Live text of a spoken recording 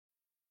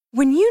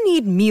When you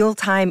need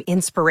mealtime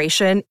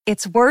inspiration,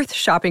 it's worth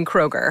shopping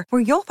Kroger,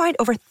 where you'll find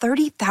over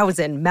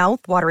 30,000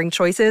 mouth-watering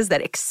choices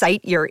that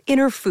excite your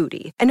inner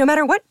foodie. And no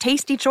matter what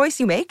tasty choice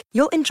you make,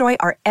 you'll enjoy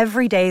our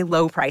everyday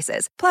low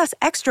prices, plus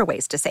extra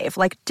ways to save,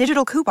 like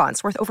digital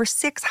coupons worth over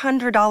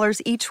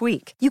 $600 each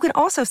week. You can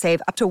also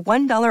save up to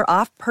 $1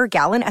 off per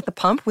gallon at the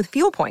pump with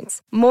fuel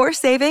points. More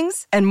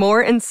savings and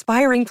more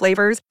inspiring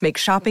flavors make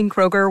shopping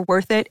Kroger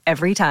worth it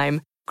every time.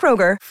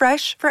 Kroger,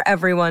 fresh for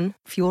everyone.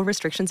 Fuel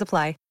restrictions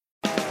apply.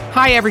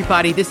 Hi,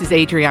 everybody. This is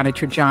Adriana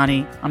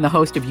Trajani. I'm the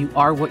host of You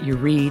Are What You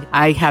Read.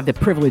 I have the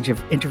privilege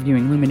of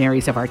interviewing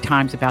luminaries of our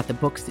times about the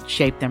books that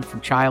shaped them from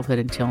childhood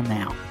until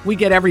now. We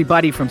get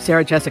everybody from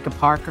Sarah Jessica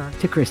Parker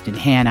to Kristen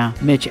Hanna,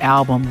 Mitch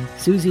Albom,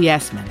 Susie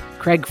Essman,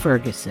 Craig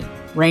Ferguson,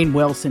 Rainn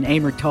Wilson,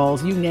 Amor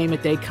Tolls, you name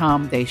it, they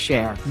come, they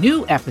share.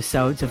 New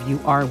episodes of You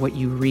Are What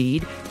You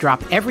Read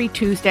drop every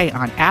Tuesday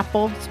on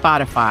Apple,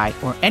 Spotify,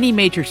 or any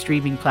major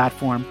streaming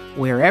platform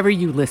wherever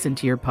you listen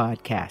to your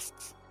podcasts.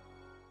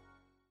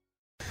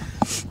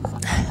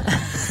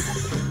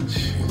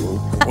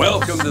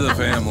 Welcome to the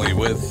family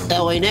with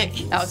Ellie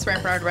Nick, Alex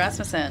Brandt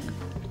Rasmussen,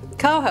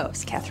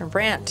 co-host Catherine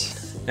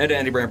Brandt, and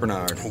Andy Brandt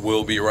Bernard.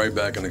 We'll be right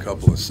back in a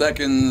couple of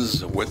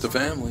seconds with the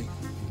family.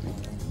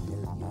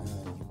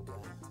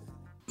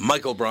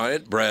 Michael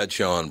Bryant,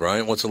 Bradshaw and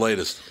Bryant, what's the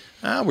latest?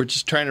 We're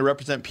just trying to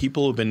represent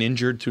people who've been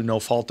injured through no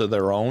fault of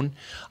their own.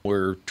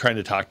 We're trying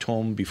to talk to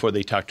them before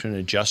they talk to an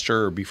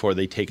adjuster or before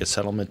they take a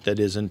settlement that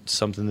isn't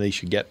something they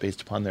should get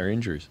based upon their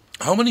injuries.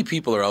 How many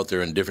people are out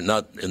there in different,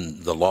 not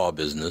in the law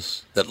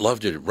business, that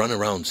love to run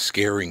around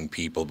scaring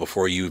people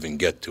before you even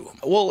get to them?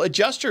 Well,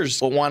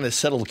 adjusters will want to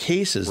settle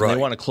cases and they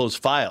want to close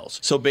files.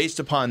 So based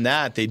upon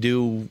that, they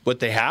do what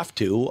they have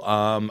to.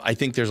 I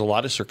think there's a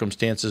lot of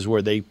circumstances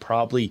where they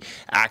probably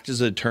act as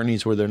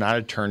attorneys where they're not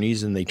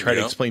attorneys and they try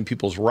to explain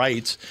people's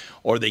rights,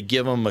 or they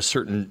give them a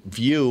certain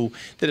view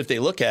that if they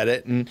look at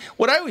it, and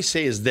what I always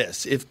say is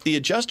this, if the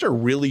adjuster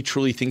really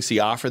truly thinks the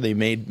offer they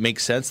made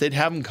makes sense, they'd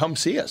have them come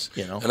see us.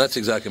 And that's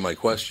exactly my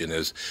question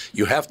is,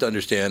 you have to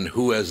understand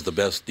who has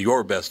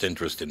your best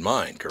interest in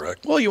mind,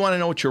 correct? Well, you want to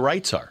know what your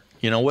rights are.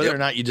 Whether or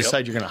not you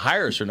decide you're going to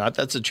hire us or not,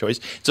 that's a choice.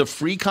 It's a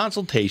free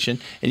consultation,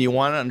 and you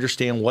want to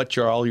understand what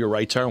all your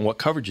rights are and what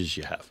coverages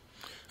you have.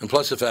 And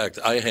plus the fact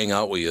I hang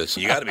out with you, so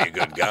you got to be a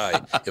good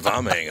guy if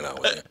I'm hanging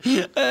out with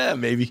you.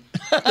 Maybe.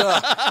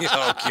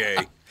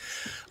 Okay.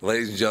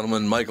 Ladies and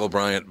gentlemen, Michael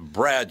Bryant,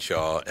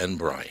 Bradshaw and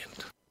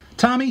Bryant.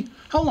 Tommy,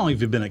 how long have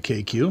you been at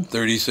KQ?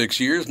 36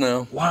 years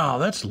now. Wow,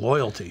 that's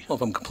loyalty. Well,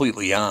 if I'm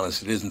completely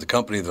honest, it isn't the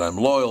company that I'm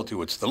loyal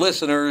to, it's the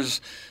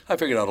listeners. I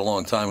figured out a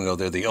long time ago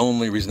they're the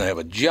only reason I have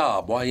a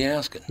job. Why are you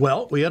asking?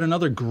 Well, we had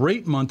another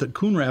great month at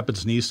Coon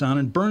Rapids Nissan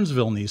and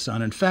Burnsville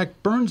Nissan. In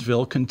fact,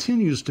 Burnsville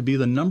continues to be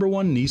the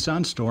 #1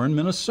 Nissan store in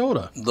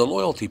Minnesota. The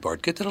loyalty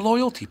part. Get to the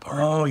loyalty part.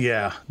 Oh,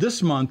 yeah.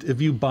 This month, if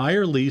you buy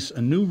or lease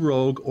a new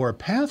Rogue or a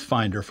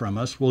Pathfinder from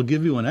us, we'll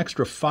give you an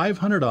extra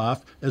 $500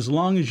 off as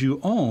long as you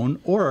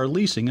own or are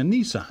leasing a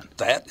Nissan.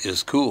 That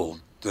is cool.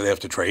 Do they have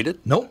to trade it?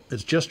 Nope.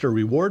 It's just a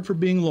reward for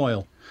being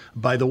loyal.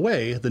 By the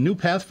way, the new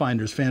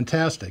Pathfinder's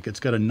fantastic. It's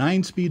got a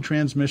 9-speed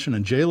transmission,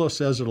 and J-Lo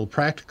says it'll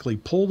practically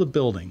pull the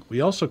building. We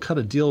also cut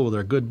a deal with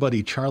our good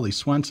buddy Charlie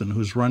Swenson,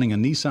 who's running a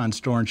Nissan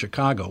store in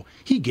Chicago.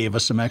 He gave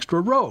us some extra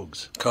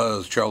Rogues.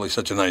 Because Charlie's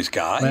such a nice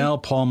guy? Well,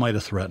 Paul might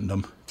have threatened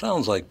him.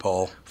 Sounds like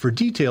Paul. For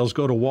details,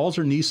 go to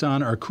Walser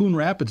Nissan or Coon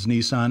Rapids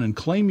Nissan and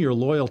claim your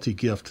loyalty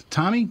gift.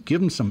 Tommy,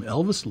 give him some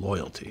Elvis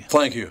loyalty.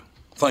 Thank you.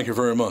 Thank you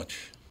very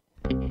much.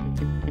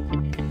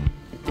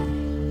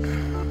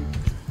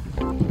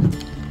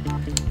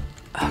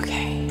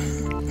 Okay.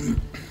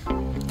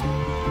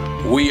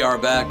 We are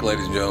back,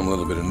 ladies and gentlemen. A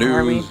little bit of news.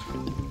 Are we?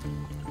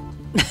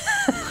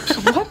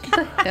 What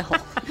the hell?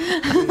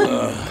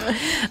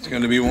 It's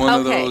going to be one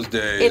of those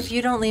days. If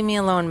you don't leave me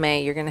alone,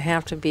 May, you're going to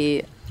have to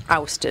be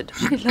ousted.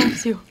 He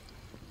loves you.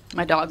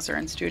 My dogs are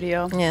in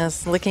studio.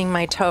 Yes, licking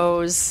my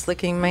toes,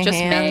 licking my just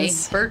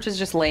hands. May. Birch is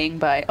just laying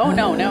by. Oh,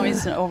 no, now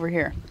he's over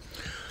here.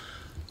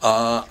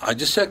 I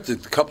just checked a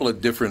couple of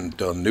different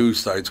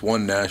news sites,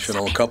 one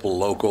national, a couple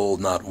local,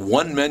 not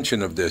one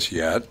mention of this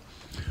yet.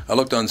 I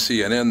looked on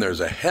CNN, there's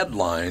a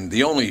headline.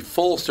 The only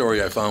full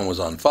story I found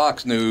was on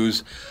Fox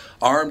News.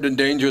 Armed and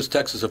dangerous,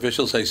 Texas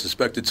officials say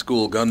suspected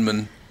school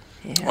gunman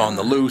on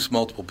the loose,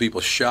 multiple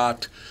people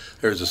shot.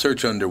 There's a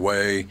search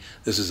underway.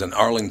 This is in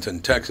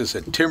Arlington, Texas,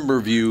 at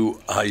Timberview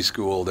High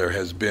School. There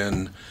has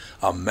been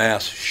a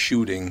mass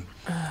shooting.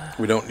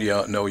 We don't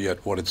know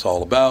yet what it's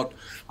all about.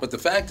 But the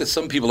fact that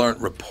some people aren't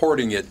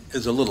reporting it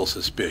is a little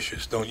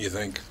suspicious, don't you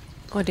think?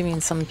 What do you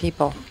mean, some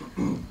people?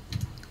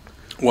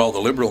 Well, the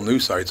liberal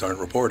news sites aren't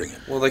reporting it.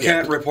 Well, they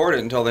can't report it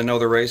until they know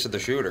the race of the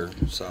shooter.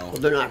 So Well,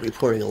 they're not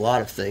reporting a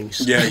lot of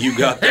things. Yeah, you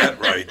got that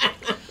right.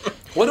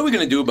 What are we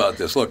going to do about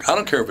this? Look, I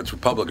don't care if it's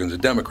Republicans or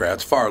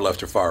Democrats, far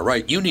left or far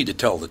right. You need to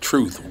tell the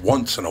truth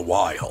once in a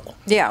while.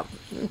 Yeah,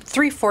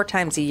 3-4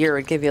 times a year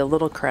would give you a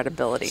little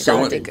credibility. That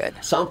would be good.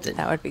 Something.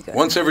 That would be good.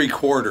 Once every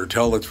quarter,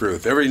 tell the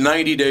truth. Every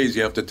 90 days,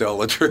 you have to tell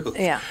the truth.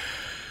 Yeah.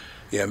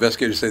 Yeah,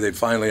 investigators say they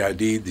finally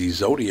ID'd the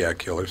Zodiac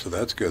killer, so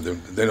that's good.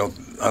 They don't.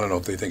 I don't know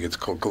if they think it's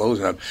close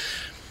enough.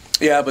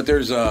 Yeah, but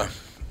there's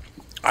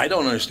I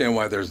don't understand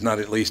why there's not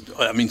at least.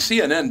 I mean,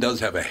 CNN does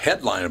have a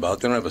headline about it.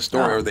 They don't have a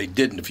story, or they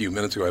didn't a few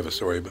minutes ago have a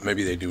story, but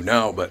maybe they do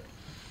now. But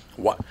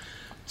what?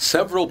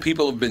 Several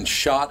people have been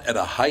shot at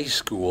a high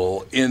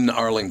school in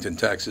Arlington,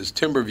 Texas,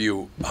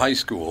 Timberview High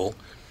School.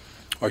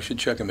 I should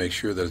check and make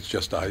sure that it's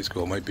just a high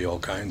school. It might be all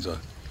kinds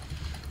of.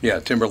 Yeah,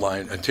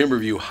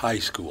 Timberview High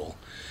School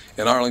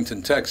in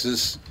Arlington,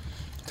 Texas.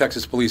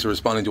 Texas police are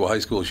responding to a high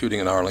school shooting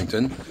in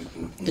Arlington.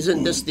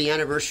 Isn't this the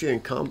anniversary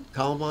in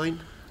Columbine?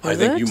 I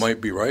think you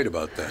might be right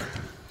about that.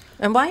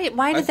 And why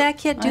did that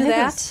kid do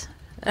that?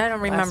 I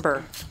don't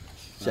remember.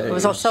 It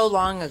was so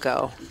long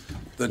ago.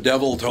 The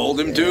devil told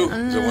him to?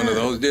 Is it one of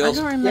those deals?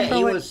 I don't remember.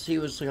 Yeah, he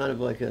was kind of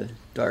like a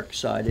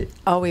dark-sided.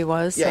 Oh, he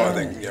was? Yeah. I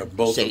think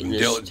both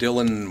Satanist. Of them.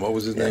 Dylan, what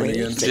was his name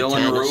again?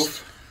 Dylan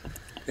Roof.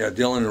 Yeah,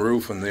 Dylan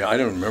Roof, and I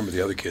don't remember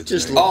the other kids'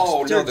 names.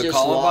 The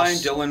Columbine,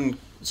 Dylan.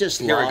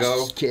 Just here lost we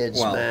go.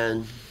 Kids,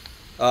 man.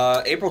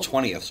 April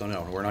 20th, so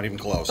no, we're not even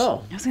close.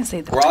 Oh. I was going to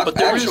say that. But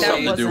there is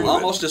something to do with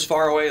almost as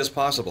far away as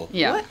possible.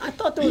 Yeah. What? I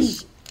thought there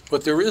was...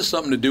 But there is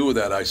something to do with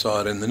that. I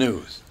saw it in the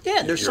news.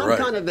 Yeah, there's You're some right.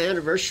 kind of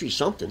anniversary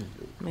something.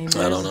 Maybe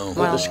I don't know.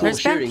 Well, school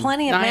there's been shooting.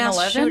 plenty of mass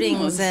 9/11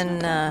 shootings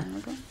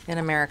in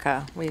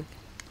America.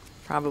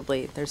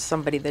 There's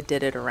somebody that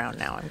did it around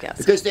now, I'm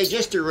guessing. Because they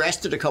just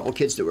arrested a couple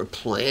kids that were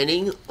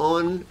planning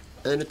on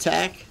an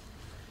attack,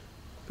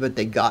 but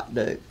they got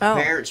the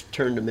parents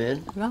turned them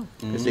in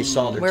because they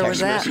saw their Where was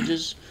text that?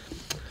 messages.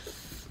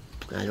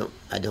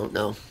 I don't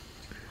know,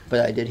 but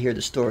I did hear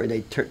the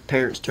story.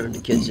 Parents turned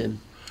the kids in,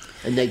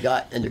 and they're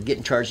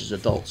getting charged as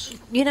adults.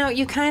 You know,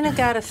 you kind of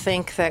got to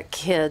think that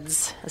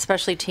kids,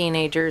 especially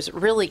teenagers,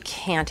 really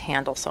can't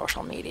handle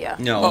social media.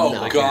 No.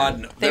 Oh, God.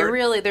 No.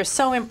 They're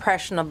so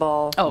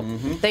impressionable. Oh.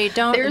 They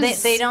don't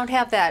they don't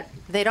have that.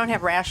 They don't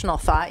have rational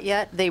thought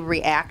yet. They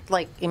react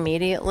like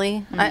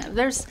immediately.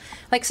 There's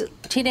like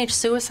teenage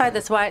suicide.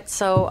 That's why it's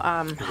so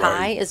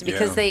high, is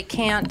because they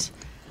can't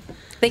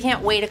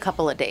wait a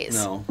couple of days.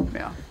 No.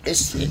 Yeah.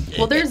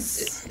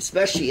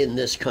 Especially in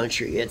this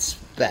country, it's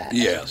bad.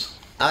 Yes.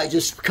 I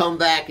just come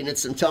back and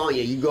I'm telling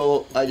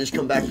you, I just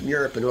come back from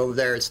Europe and over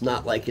there it's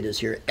not like it is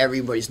here.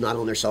 Everybody's not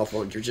on their cell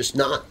phones. They're just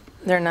not.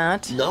 They're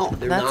not? No,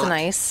 they're not. That's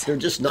nice. They're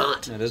just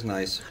not. That is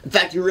nice. In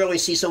fact, you rarely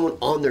see someone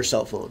on their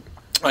cell phone.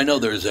 I know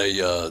there's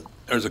a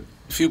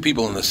few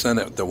people in the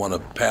Senate that want to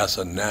pass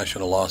a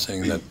national law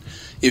saying that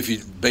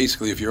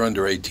if you're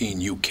under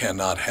 18, you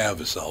cannot have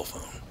a cell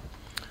phone.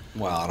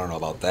 Well, I don't know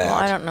about that. Well,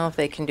 I don't know if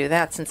they can do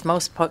that since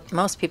most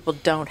people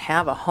don't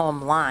have a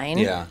home line.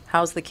 Yeah. How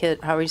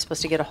are you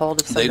supposed to get a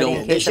hold of somebody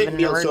in They case of shouldn't an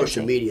be on emergency?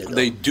 social media, though.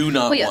 They do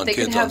not want they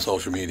kids could on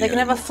social media. They can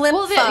have a flip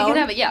phone. You could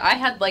have it. Yeah, I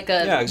had like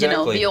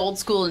exactly. the old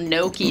school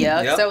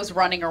Nokia because I was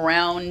running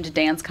around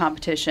dance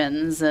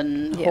competitions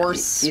and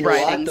horse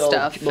riding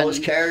stuff.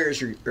 Most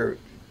carriers are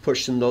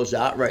pushing those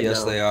out right now.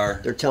 Yes, they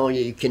are. They're telling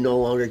you can no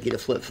longer get a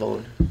flip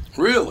phone.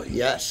 Really?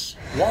 Yes.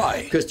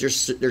 Why? Because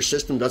their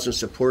system doesn't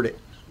support it.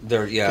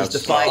 Because the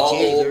it's 5G,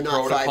 all they're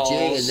not protocols.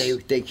 5G,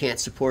 and they can't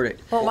support it.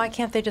 Well, why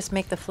can't they just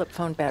make the flip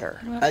phone better?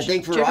 I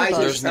think There's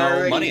Verizon's no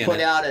money already in put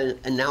it. out an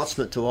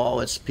announcement to all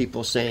its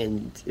people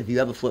saying if you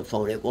have a flip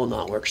phone, it will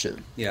not work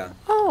soon. Yeah.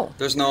 Oh.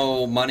 There's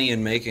no money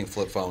in making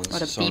flip phones.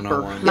 What a so no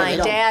beeper. one. My they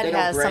don't dad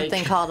has break.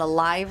 something called a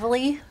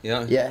Lively.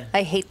 Yeah. Yeah.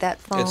 I hate that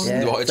phone. It's,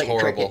 Yeah, no, it's it's like a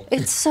horrible. cricket.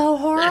 It's so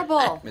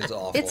horrible. It's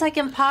awful. It's like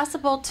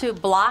impossible to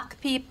block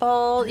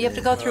people. You have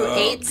to go through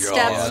 8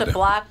 steps to God.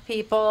 block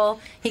people.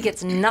 He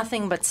gets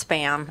nothing but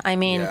spam. I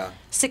mean, Yeah.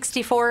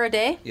 64 a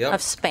day Yep.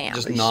 of spam.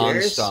 Just Are you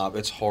serious? nonstop.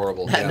 It's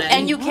horrible. That Yeah. many?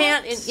 And you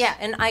can't,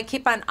 and I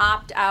keep on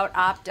opt out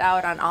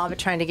on all of it,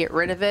 trying to get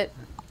rid of it.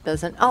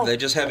 Doesn't, They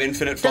just have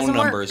infinite phone Doesn't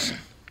work. numbers.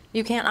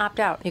 you can't opt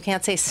out. You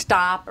can't say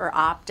stop or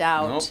opt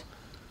out. Nope.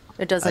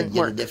 It I'd doesn't get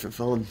a work. different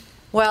phone.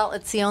 Well,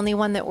 it's the only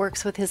one that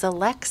works with his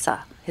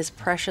Alexa, his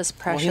precious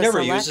Well, he never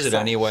Alexa. uses it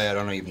anyway. I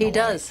don't even know He why.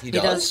 does. He He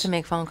does? does to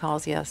make phone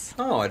calls, yes.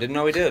 Oh, I didn't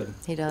know he did.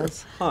 He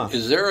does.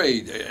 Is there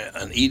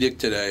an edict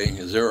today?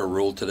 Is there a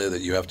rule today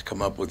that you have to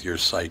come up with your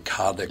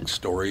psychotic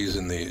stories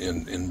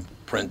in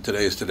print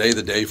today? Is today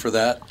the day for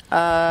that?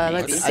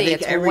 Let's see. think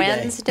It's every day.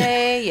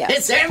 Wednesday. Yes.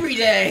 It's every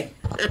day.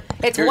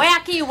 It's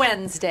Wacky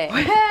Wednesday.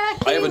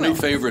 I have a new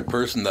favorite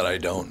person that I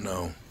don't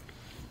know.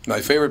 My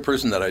favorite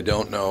person that I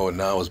don't know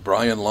now is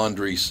Brian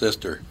Laundrie's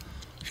sister.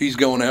 She's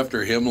going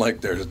after him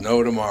like there's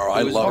no tomorrow.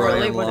 I Who's love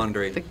Brian her.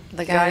 Laundrie?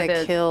 The guy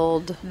that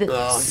killed. the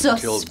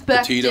killed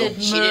Petito.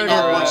 suspected She didn't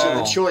have much of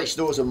murderer. a choice.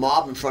 There was a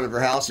mob in front of her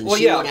house, and Well,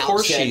 she yeah, went of out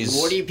course and said, she's-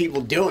 "What are you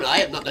people doing? I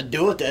have nothing to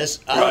do with this.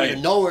 I don't Right.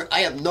 even know where. I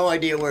have no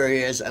idea where he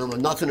is. I don't know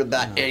nothing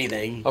about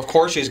anything." Of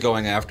course she's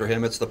going after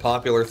him. It's the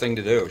popular thing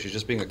to do. She's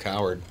just being a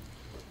coward.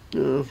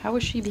 How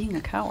is she being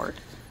a coward?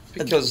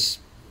 Because,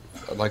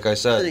 like I I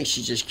said, think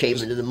she just came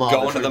into the mob.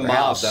 going in to front the of her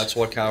mob, house. that's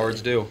what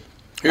cowards do.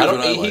 Here's I don't,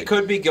 what I he like.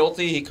 could be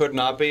guilty, he could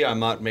not be. I'm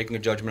not making a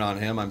judgment on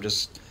him. I'm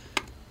just...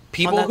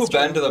 People Well, who that's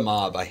bend true. to the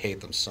mob, I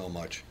hate them so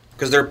much.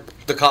 because they're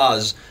the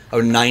cause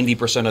of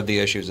 90% of the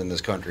issues in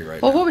this country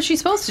right now. Well, what was she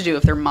supposed to do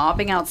if they're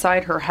mobbing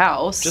outside her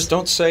house? Just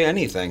don't say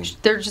anything.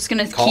 They're just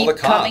going to Call keep the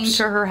cops. coming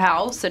to her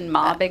house and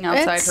mobbing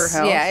outside her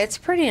house? Yeah, it's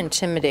pretty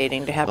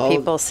intimidating to have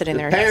people sitting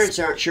there. Parents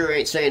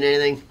ain't saying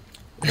anything.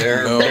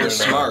 They're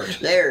smart.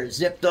 They're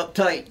zipped up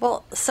tight.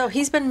 Well, so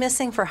he's been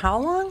missing for how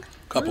long?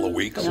 Couple of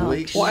weeks.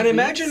 Well, and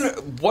imagine,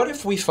 what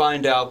if we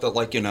find out that,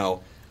 like,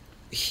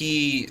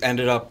 he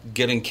ended up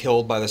getting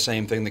killed by the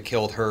same thing that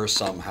killed her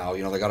somehow.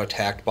 They got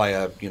attacked by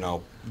a,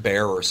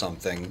 bear or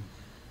something.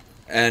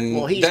 And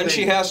then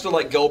she has to,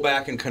 like, go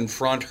back and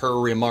confront her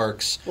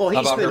remarks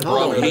about her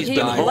brother. He's been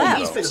home.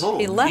 He's been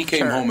home. He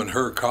came home in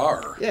her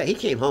car. Yeah, he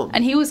came home.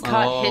 And he was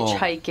caught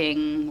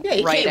hitchhiking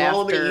he right came after.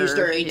 home and he used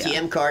her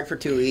ATM card for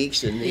 2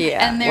 weeks. And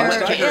And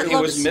Last I heard, he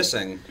was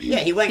missing. Yeah,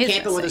 he went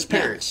camping with his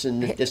parents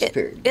and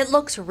disappeared. It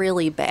looks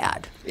really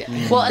bad. Yeah.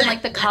 Well, and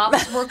like the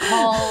cops were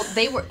called.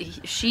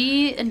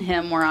 She and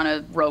him were on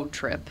a road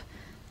trip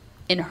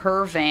in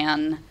her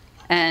van.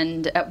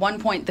 And at one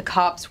point, the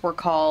cops were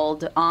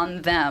called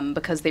on them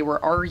because they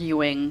were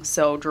arguing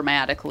so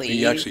dramatically.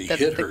 He actually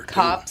hit her. The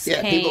cops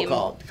Yeah, came. people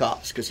called the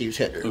cops because he was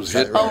hitting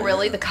her. Oh,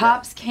 really? The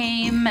cops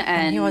came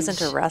and he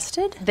wasn't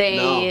arrested?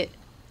 They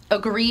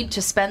agreed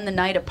to spend the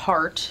night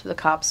apart. The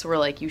cops were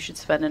like, "You should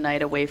spend a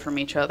night away from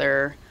each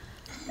other,"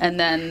 and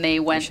then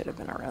they went. He should have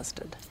been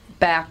arrested.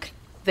 Back.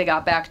 They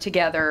got back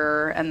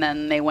together, and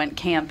then they went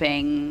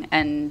camping.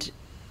 And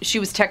she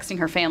was texting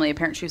her family.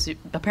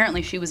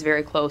 Apparently, she was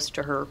very close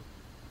to her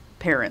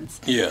parents.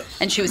 Yes.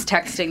 And she was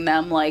texting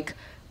them like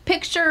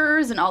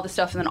pictures and all this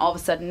stuff, and then all of a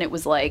sudden it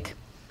was like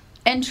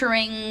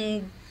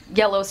entering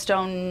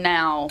Yellowstone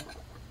now,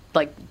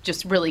 like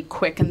just really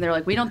quick. And they're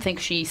like, we don't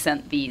think she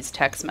sent these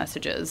text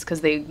messages,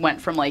 because they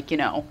went from like,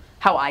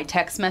 how I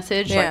text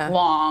message, like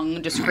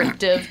long,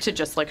 descriptive, to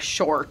just like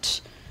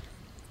short.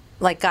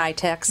 Like guy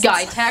texts.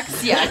 Guy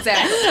texts, yeah,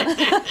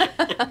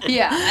 exactly.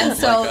 Yeah, and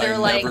so like they're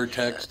like never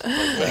text like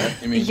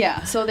that. You mean?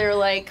 Yeah, so they're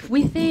like,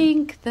 we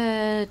think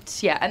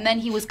that, and then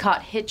he was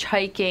caught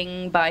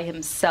hitchhiking by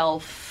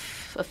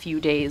himself a few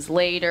days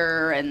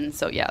later, and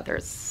so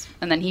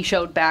and then he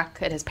showed back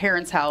at his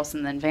parents' house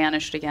and then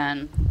vanished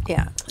again.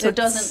 Yeah. So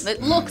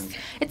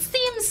it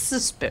seems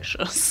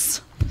suspicious.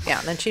 Yeah,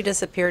 and then she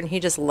disappeared, and he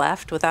just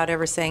left without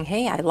ever saying,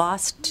 "Hey, I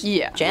lost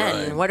Jen.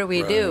 Right, what do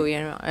we do?"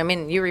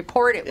 You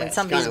report it when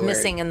somebody's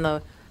missing in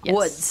the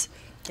woods,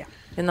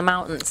 in the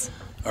mountains.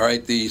 All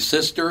right, the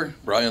sister,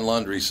 Brian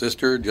Laundrie's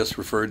sister, just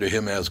referred to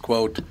him as,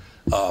 quote,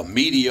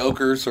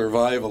 mediocre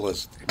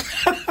survivalist.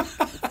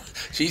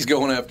 She's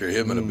going after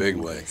him in a big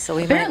way. So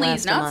apparently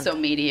he's not so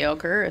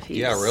mediocre if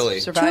he's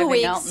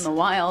surviving out in the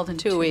wild in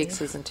 2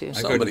 weeks. Isn't too.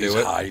 Somebody's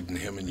hiding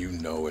him, and you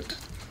know it.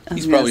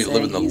 He's probably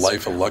living the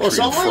life of luxury in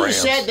someone France.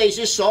 said they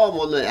just saw him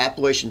on the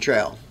Appalachian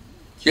Trail.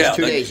 Yeah,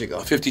 2 days ago.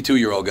 A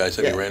 52-year-old guy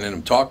said he ran into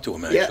him, talked to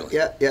him, actually.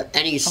 Yeah.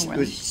 And he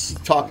was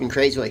talking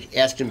crazy, like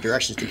asking him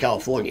directions to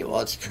California. Well,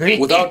 it's pretty...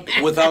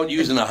 Without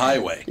using a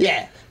highway.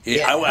 Yeah. I need to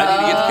get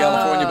to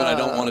California, but I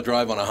don't want to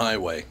drive on a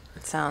highway.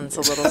 It sounds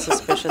a little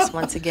suspicious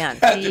once again.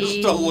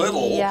 Just a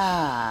little.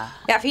 Yeah.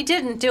 Yeah, if he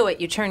didn't do it,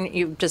 you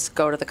just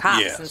go to the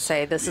cops and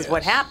say, this is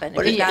what happened.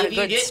 But if you got a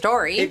good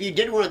story. If you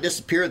did want to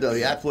disappear, though,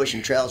 the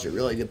Appalachian Trail is a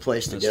really good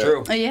place to do it.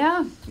 That's true.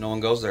 Yeah. No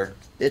one goes there.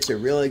 It's a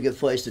really good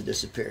place to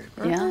disappear.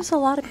 Yeah. There's a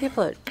lot of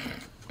people that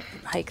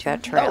hike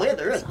that trail. Oh, yeah,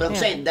 there is. But I'm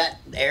saying that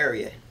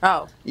area.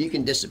 Oh. You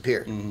can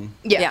disappear. Mm-hmm.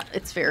 Yeah,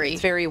 it's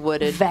very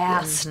wooded.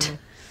 Vast. Mm-hmm.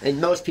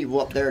 And most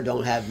people up there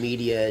don't have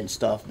media and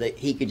stuff.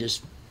 He could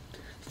just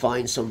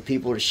find some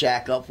people to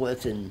shack up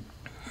with. And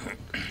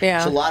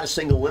there's a lot of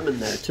single women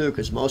there, too,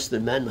 because most of the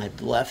men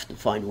had left to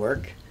find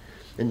work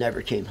and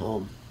never came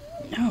home.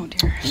 Oh,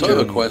 dear. So I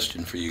have a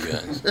question for you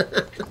guys.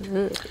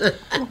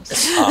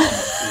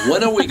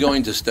 When are we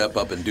going to step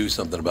up and do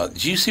something about it?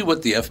 Do you see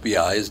what the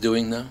FBI is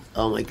doing now?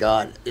 Oh, my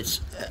God.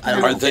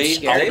 Are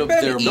they out of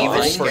their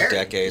minds? For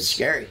decades. It's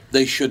scary.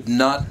 They should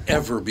not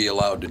ever be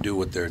allowed to do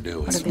what they're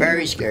doing. It's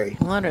very scary.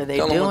 What are they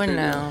doing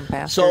now,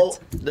 bastards? So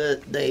they're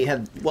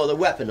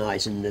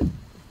weaponizing the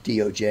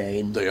DOJ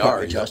and the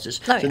Department of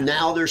Justice. Oh, so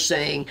now they're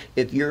saying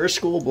if you're a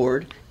school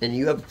board and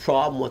you have a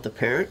problem with a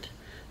parent,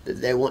 that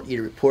they want you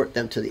to report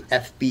them to the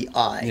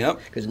FBI.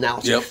 Yep. Because now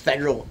it's a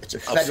federal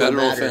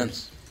matter.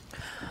 offense.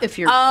 If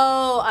you're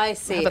I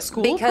see. have a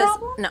school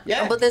problem? No,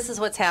 Yeah. but this is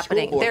what's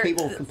happening. School board,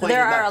 people complaining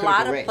There about are a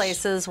lot critical of race.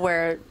 places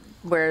where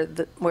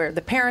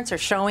the parents are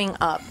showing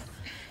up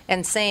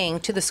and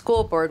saying to the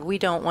school board, we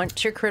don't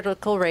want your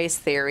critical race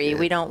theory.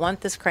 We don't want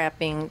this crap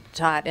being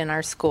taught in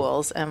our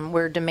schools, and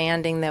we're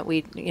demanding that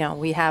we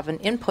have an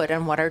input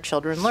on what our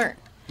children learn.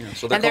 Yeah,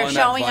 so they're and they're calling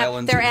that showing up.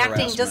 violence They're and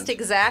acting just harassment.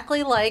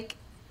 exactly like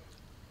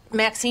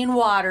Maxine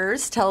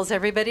Waters tells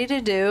everybody to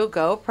do.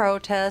 Go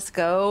protest,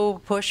 go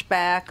push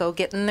back, go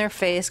get in their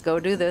face, go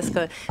do this.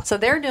 So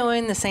they're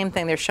doing the same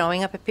thing. They're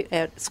showing up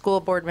at school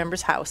board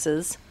members'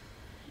 houses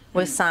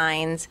with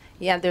signs.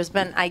 Yeah, there's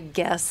been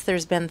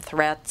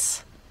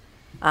threats,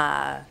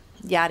 yada,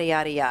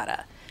 yada,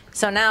 yada.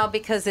 So now,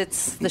 because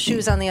it's the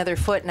shoes on the other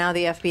foot, now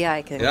the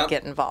FBI can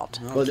get involved.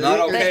 Well, it's not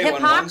okay the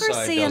when one side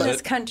hypocrisy does in this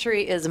it.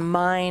 country is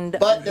mind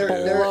But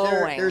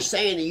blowing. they're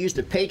saying they used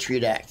the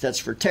Patriot Act. That's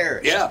for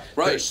terrorists. Yeah,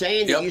 right. They're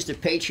saying they used the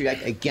Patriot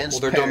Act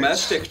against Well, they're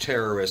parents. domestic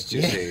terrorists,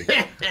 you see.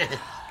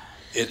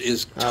 It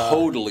is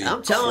totally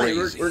I'm telling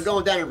crazy. you, we're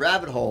going down a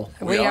rabbit hole.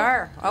 We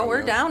are. Oh,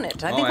 we're down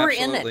it. I think we're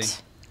in absolutely.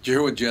 it. Did you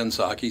hear what Jen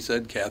Psaki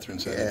said? Catherine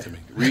said it to me.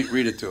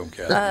 Read it to him,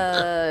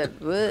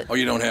 Catherine. Oh,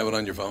 you don't have it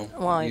on your phone?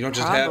 Well, You don't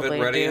just have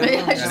it ready? do.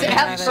 and- Just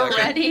have it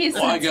ready.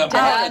 Well, I got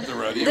mine at the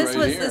ready This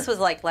right here. this was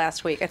like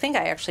last week. I think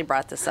I actually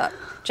brought this up.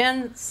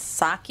 Jen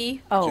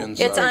Psaki. Jen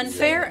It's Psaki,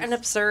 unfair yeah. and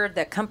absurd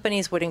that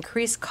companies would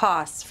increase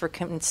costs for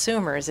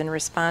consumers in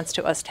response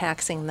to us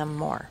taxing them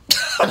more.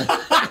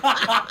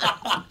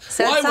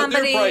 Said Why would their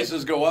somebody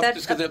prices go up that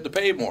just because they have to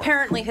pay more?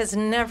 apparently has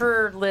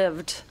never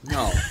lived.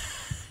 No.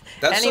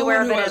 That's Anywhere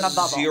someone who but in has a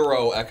bubble.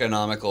 zero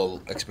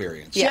economical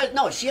experience.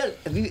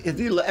 Have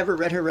you ever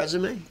read her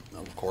resume? No,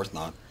 of course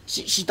not.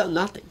 She's done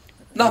nothing.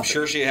 I'm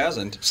sure she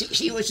hasn't.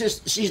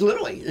 She's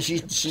literally,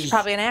 she's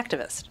Probably an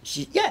activist.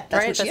 that's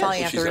Right? what she That's all is.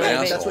 you have She's to an really be.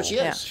 asshole. That's what she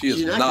is. Yeah. She is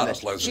She's an not a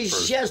activist. pleasant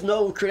person. She has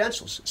no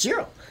credentials.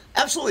 Zero.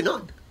 Absolutely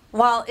none.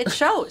 Well, it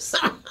shows.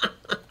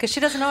 Because she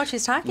doesn't know what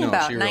she's talking No,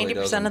 about she really 90%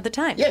 doesn't. of the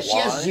time. Yes, she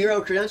Why? has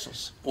zero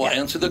credentials. Well,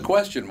 answer the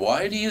question.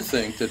 Why do you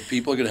think that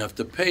people are going to have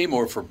to pay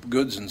more for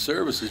goods and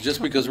services just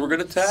because we're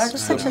going to tax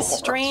It's them such a more?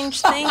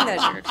 strange thing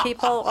that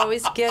people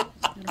always get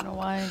I don't know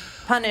why.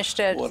 punished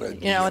at, What a the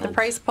joke.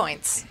 price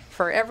points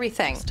for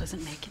everything. It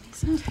doesn't make any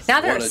sense.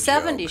 Now there What are a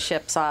 70 joke.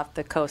 ships off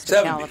the coast of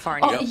 70.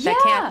 California Oh, that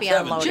can't be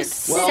 70. unloaded. Just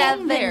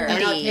sitting there.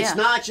 And Seventy. it's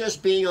not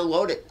just being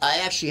unloaded.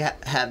 I actually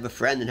have a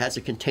friend that has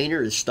a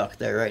container that's stuck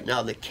there right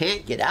now that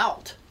can't get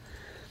out.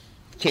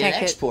 Can't Can't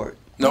get- export.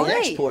 No,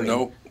 Right. export.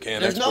 no,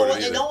 can't There's export no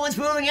it either. no one's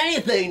moving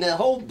anything. The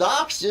whole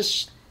dock's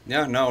just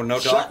Yeah, no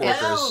dock shut workers.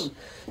 down.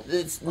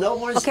 It's, no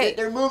one's. Okay.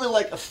 They're moving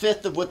like a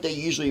fifth of what they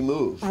usually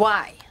move.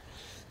 Why?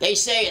 They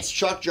say it's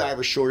truck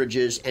driver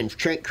shortages and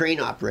crane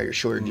operator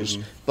shortages,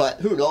 Mm-hmm.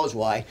 but who knows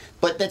why?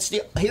 But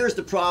here's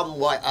the problem.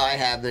 Why I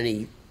have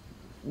any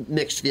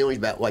mixed feelings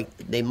about why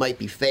they might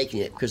be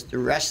faking it, because the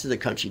rest of the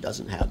country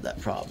doesn't have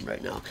that problem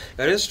right now.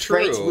 That is true.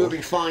 Freight's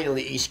moving fine on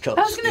the East Coast.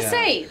 I was going to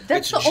say,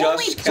 that's It's the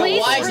only just place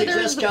Why is where it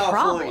there's just the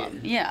California?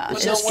 problem. Yeah. But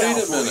it's now, just wait a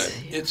California.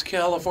 minute. It's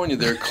California.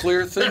 They're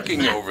clear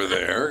thinking over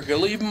there.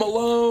 Leave them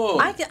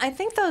alone. I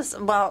think those,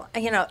 well,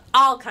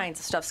 all kinds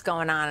of stuff's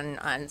going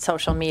on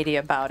social media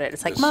about it.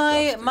 It's like,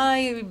 Disgusting.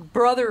 my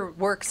brother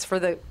works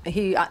for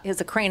he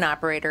is a crane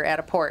operator at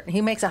a port.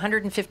 He makes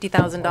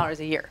 $150,000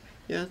 a year.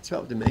 Yeah, that's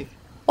what they make.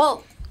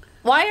 Well,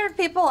 why aren't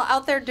people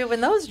out there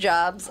doing those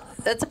jobs?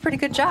 That's a pretty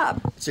good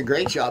job. It's a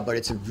great job, but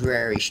it's a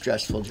very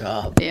stressful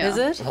job. Yeah. Is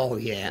it? Oh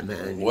yeah,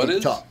 man. What You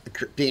is?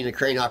 being a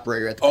crane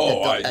operator at the,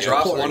 Oh, at the, at the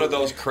Drop port. one of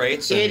those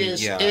crates and It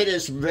is. yeah. It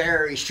is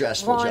very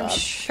stressful Well, I'm job.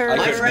 sure. I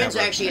My could friend's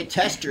never. actually a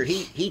tester.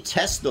 He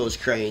tests those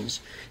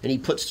cranes and he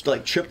puts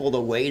like triple the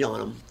weight on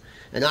them.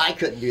 And I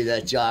couldn't do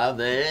that job,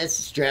 man. It's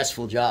a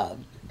stressful job.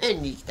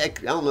 And I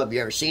don't know if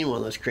you've ever seen one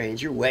of those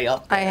cranes. You're way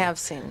up there. I have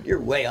seen. You're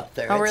way up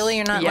there. Oh, really?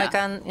 You're not Yeah.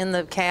 like in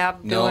the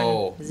cab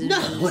No. doing?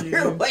 No,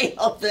 you're way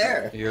up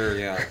there.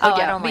 Yeah. Oh, I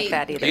Yeah, don't me- like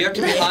that either. You have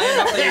to be high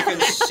enough that you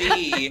can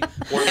see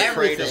where the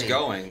crate is Everything.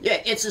 going.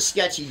 Yeah, it's a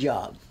sketchy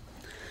job.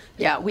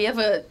 Yeah,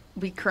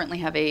 we currently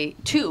have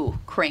two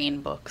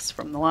crane books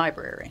from the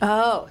library.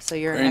 Oh, so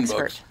you're an Crane expert.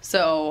 books.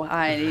 So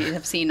I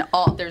have seen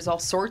there's all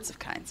sorts of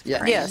kinds of Yeah.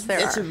 cranes. Yes, there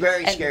It's are. a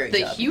very And scary the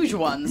job. huge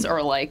ones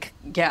are like,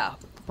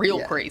 real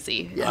Yeah.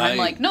 crazy. Yeah. And I'm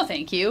I- like, no,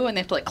 thank you. And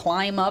they have to like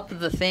climb up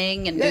the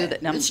thing and Yeah, do that.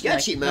 And I'm it's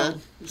sketchy, like,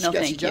 man. No, Sketchy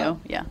thank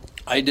job. you. Yeah.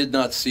 I did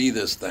not see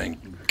this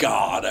thing.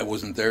 God, I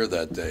wasn't there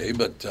that day.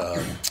 But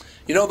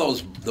you know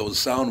those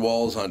sound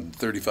walls on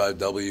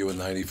 35W and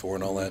 94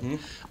 and all that.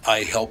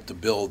 I helped to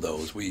build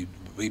those. We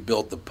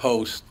built the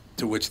post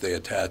to which they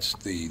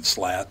attached the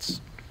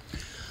slats.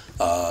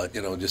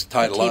 Just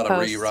tied a lot of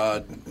T-posts.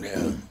 re-rod,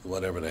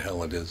 whatever the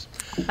hell it is.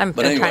 I'm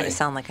But trying anyway. to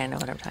sound like I know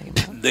what I'm talking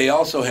about. They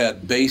also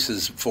had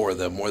bases for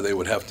them where they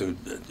would have to,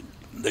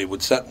 they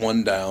would set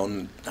one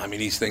down. I mean,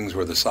 these things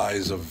were the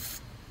size of,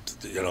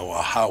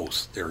 a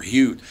house. They're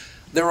huge.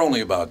 They're only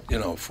about,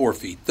 4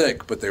 feet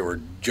thick, but they were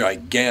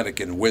gigantic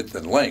in width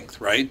and length,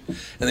 right?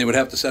 And they would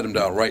have to set them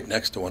down right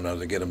next to one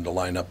another to get them to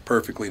line up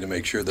perfectly to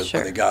make sure that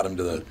Sure. when they got them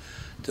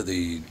to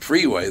the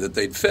freeway that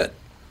they'd fit.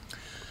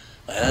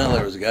 Well,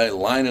 there was a guy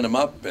lining them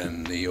up,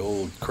 and the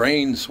old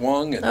crane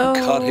swung and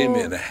cut him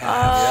in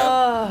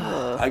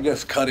half. I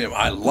guess cut him.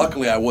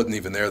 Luckily, I wasn't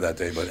even there that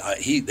day, but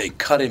they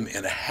cut him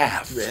in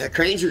half. Yeah,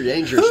 cranes are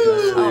dangerous.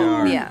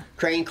 Oh, yeah.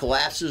 Crane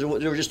collapses. There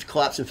was just a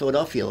collapse in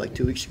Philadelphia like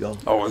 2 weeks ago.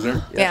 Oh, was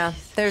there? Yeah,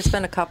 there's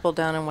been a couple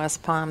down in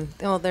West Palm.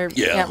 Well,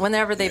 Yeah.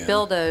 whenever they Yeah.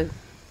 build a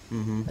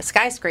a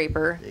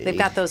skyscraper, they've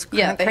got those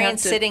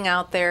cranes sitting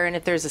out there, and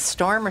if there's a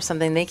storm or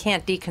something, they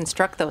can't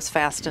deconstruct those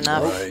fast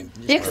enough. Right.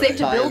 Yeah, because they have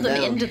to build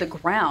them into the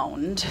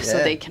ground so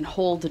they can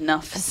hold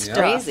enough stuff.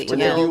 Crazy. When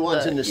they do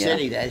ones in the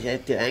city, they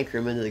have to anchor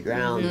them into the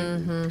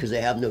ground because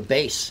they have no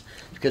base.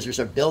 Because there's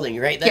a building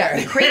right there.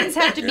 Yeah, the cranes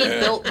have to be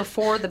built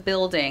before the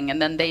building, and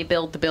then they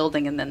build the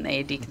building, and then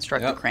they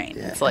deconstruct the crane.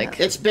 Yeah. It's like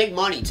it's big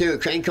money too.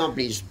 Crane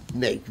companies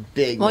make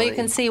big money. Well, you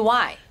can see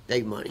why.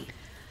 Big money.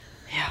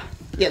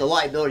 Yeah, the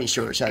liability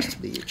insurance has to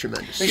be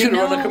tremendous. They should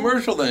have run a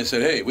commercial then. They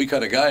said, hey, we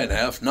cut a guy in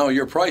half. No,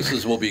 your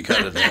prices will be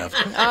cut in half.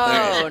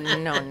 Oh,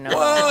 no.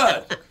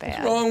 What?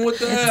 Bad. What's wrong with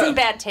that? It's in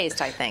bad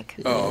taste, I think.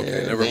 Oh,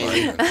 okay. Never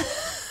mind.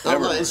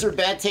 Is there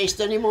bad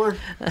taste anymore?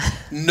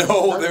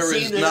 No, there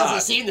is not. There not.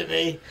 doesn't seem to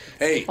be.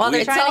 Hey, well,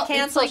 they're trying to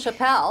cancel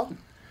Chappelle.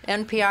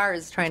 NPR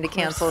is trying to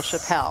cancel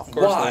Chappelle.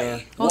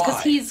 Why? Well,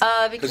 because he's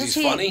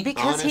funny?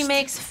 Because he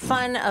makes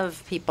fun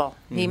of people.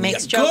 He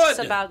makes jokes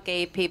about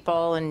gay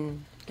people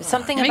and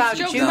something about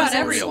Jews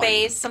in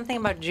space. Something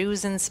about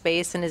Jews in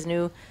space in his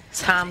new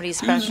comedy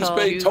special. Jews in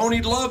space.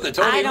 Tony loved it.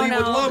 Tony Lee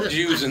would love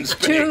Jews in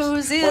space.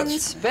 Jews in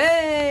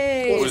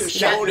space.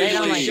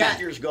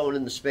 Shatner's going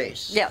into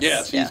space.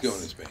 Yes, he's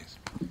going to space.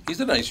 He's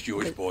a nice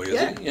Jewish boy,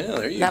 isn't he? Yeah,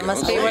 there you go. That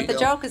must be what the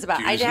joke is about.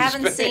 Jews I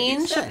haven't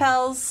seen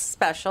Chappelle's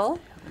special.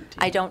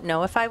 I don't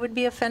know if I would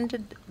be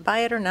offended by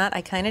it or not.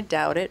 I kind of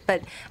doubt it.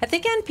 But I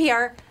think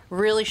NPR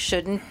really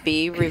shouldn't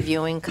be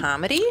reviewing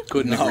comedy.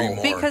 Couldn't agree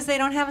more. Because they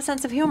don't have a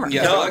sense of humor.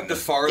 Yeah, they're like the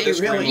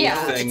farthest removed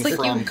thing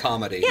from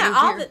comedy.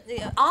 Yeah,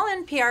 all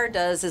NPR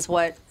does is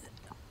what's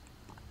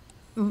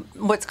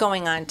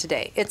going on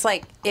today. It's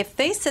like if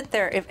they sit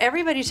there, if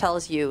everybody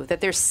tells you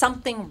that there's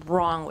something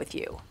wrong with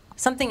you,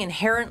 something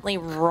inherently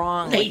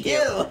wrong with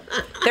you.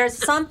 There's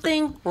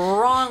something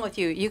wrong with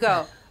you. You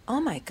go,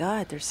 oh my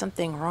God, there's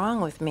something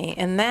wrong with me.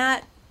 And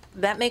that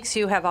makes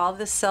you have all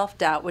this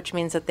self-doubt, which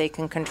means that they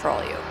can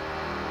control you.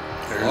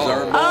 There's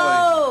our boy.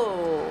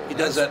 Oh! He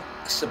does that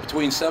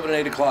between 7 and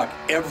 8 o'clock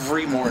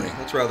every morning.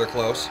 That's rather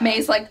close.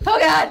 May's like, oh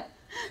God.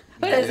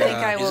 I think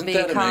I will be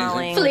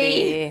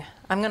calling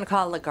I'm going to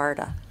call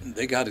Lagarda.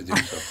 They got to do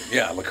something.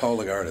 Yeah, call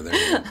Lagarda. There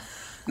you go.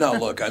 No,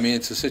 look, I mean,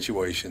 it's a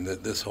situation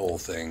that this whole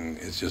thing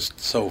is just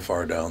so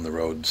far down the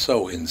road,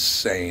 so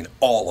insane.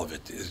 All of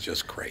it is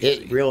just crazy.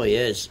 It really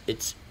is.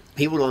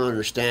 People don't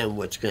understand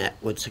what's going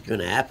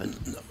to happen.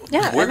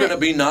 Yeah, we're going to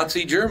be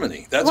Nazi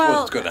Germany. That's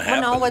what's going to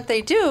happen. Well, no, what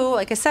they do,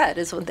 like I said,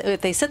 is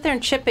if they sit there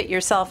and chip at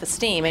your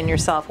self-esteem and your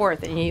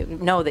self-worth, and you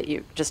know that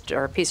you just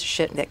are a piece of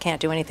shit that can't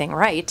do anything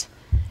right,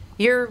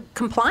 you're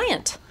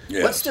compliant.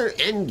 Yes. What's their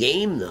end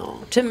game, though?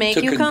 To make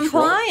you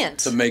compliant.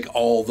 To make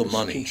all the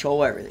money.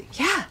 Control everything.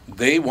 Yeah.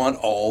 They want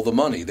all the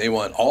money. They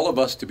want all of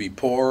us to be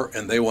poor,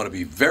 and they want to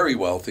be very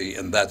wealthy,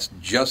 and that's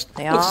just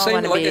the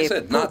same, like I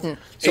said, not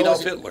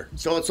Adolf Hitler.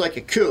 So it's like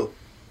a coup.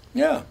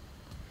 Yeah.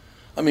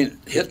 I mean,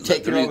 Hitler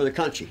taking over the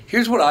country.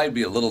 Here's what I'd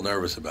be a little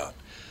nervous about.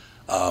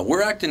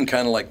 We're acting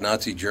kind of like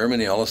Nazi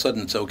Germany. All of a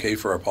sudden, it's okay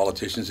for our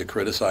politicians to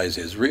criticize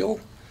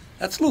Israel.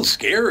 That's a little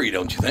scary,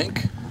 don't you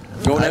think?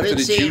 Going after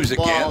the Jews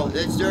again.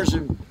 There's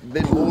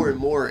been more and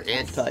more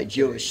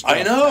anti-Jewish stuff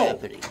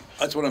happening.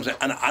 That's what I'm saying.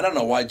 And I don't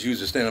know why Jews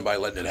are standing by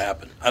letting it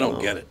happen. I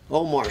don't get it.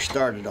 Omar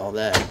started all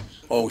that.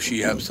 Oh,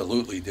 she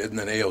absolutely did. And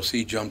then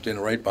AOC jumped in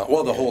right behind.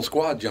 Well, the whole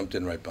squad jumped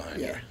in right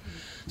behind her.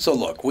 So,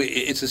 look,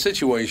 it's a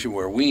situation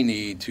where we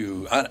need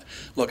to I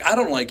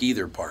don't like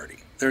either party.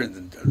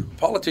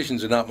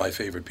 Politicians are not my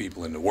favorite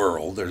people in the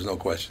world. There's no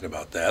question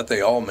about that.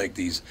 They all make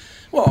these.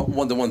 Well,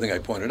 the one thing I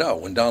pointed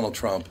out, when Donald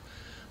Trump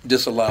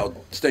disallowed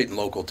state and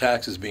local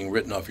taxes being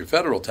written off your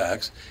federal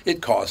tax,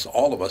 it costs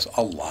all of us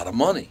a lot of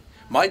money.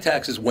 My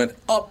taxes went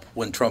up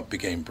when Trump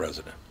became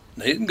president.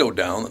 They didn't go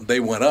down, they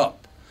went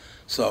up.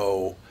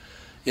 So,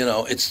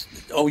 it's,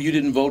 you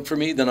didn't vote for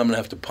me, then I'm going to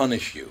have to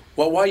punish you.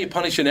 Well, why are you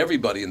punishing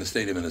everybody in the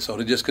state of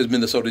Minnesota just because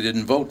Minnesota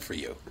didn't vote for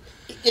you?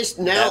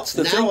 That's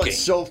the thinking. It's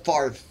so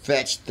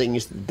far-fetched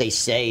things that they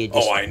say.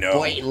 I know.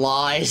 Blatant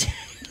lies.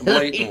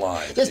 Blatant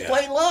lies. Just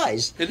blatant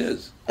lies. It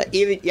is.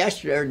 Even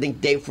yesterday, or the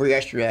day before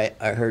yesterday,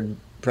 I heard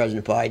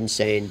President Biden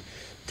saying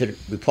the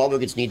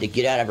Republicans need to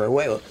get out of our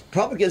way. Well,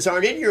 Republicans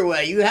aren't in your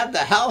way. You have the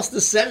House,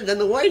 the Senate, and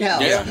the White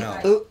House.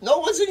 Yeah. No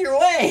one's in your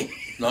way.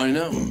 I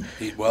know.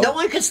 No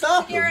one can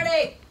stop you.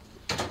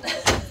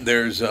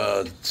 There's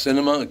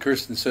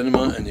Kirsten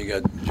Sinema, and you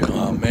got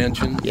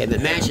Manchin. Yeah, but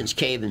Manchin's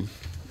caving.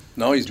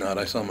 No, he's not.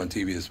 I saw him on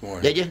TV this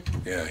morning. Did you?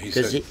 Yeah,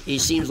 he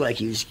seems like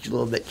he's a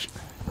little bit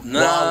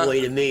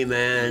wobbly to me,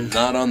 man.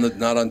 Not on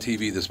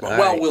TV this morning.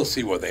 Well, we'll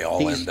see where they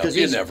all end up.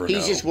 You never know.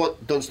 He just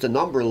wants the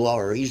number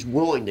lower. He's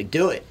willing to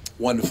do it.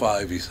 1 to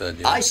 5, he said.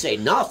 Yeah. I say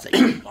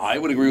nothing. I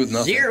would agree with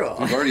nothing. 0.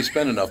 We've already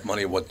spent enough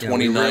money. What,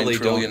 $29 really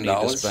trillion?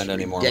 Don't need to spend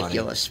any more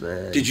Ridiculous, money.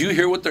 Man. Did you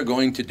hear what they're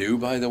going to do,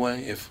 by the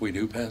way, if we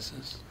do pass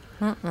this?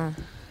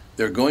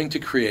 They're going to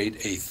create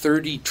a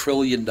 $30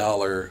 trillion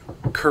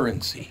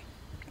currency,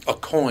 a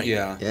coin.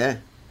 Yeah.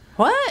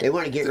 What? They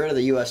want to get rid of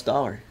the U.S.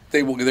 dollar.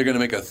 They're going to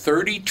make a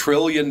 $30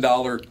 trillion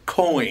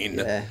coin,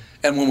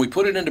 and when we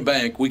put it in the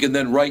bank, we can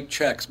then write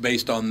checks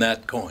based on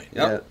that coin.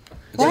 Yep.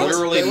 It's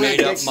literally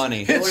made up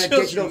money. They want a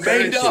digital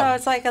currency. So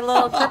it's like a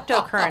little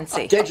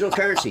cryptocurrency. Digital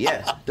currency,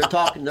 yeah.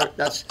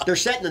 They're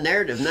setting the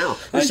narrative now.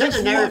 They're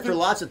setting the narrative for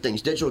lots of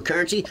things. Digital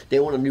currency. They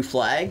want a new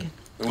flag.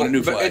 But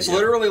it's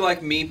literally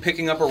like me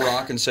picking up a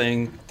rock and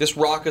saying, this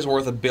rock is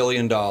worth $1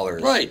 billion.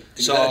 Right.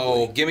 Exactly.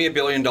 So give me $1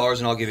 billion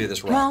and I'll give you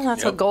this rock. Well,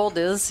 that's what gold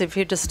is. If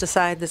you just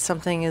decide that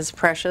something is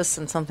precious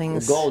and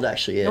something's... Well, gold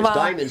actually is. Well,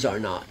 Diamonds are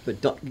not, but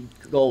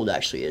gold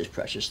actually is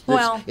precious.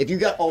 Well, if you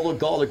got all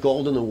the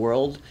gold in the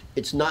world,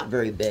 it's not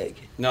very big.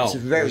 No, it's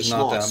very there's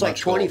small. not that It's like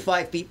much gold.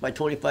 25 feet by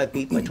 25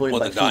 feet by 25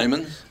 What, feet. the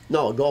diamonds?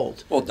 No,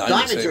 gold. Well,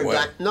 diamonds same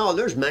way. No,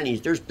 there's many.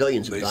 There's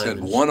billions of They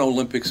diamonds. said one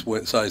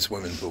Olympic-sized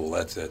swimming pool.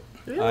 That's it.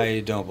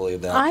 I don't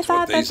believe that. I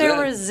thought that there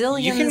were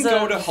zillions You can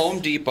go of... to Home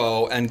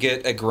Depot and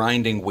get a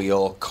grinding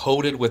wheel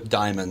coated with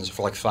diamonds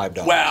for like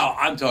 $5. Wow,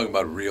 I'm talking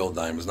about real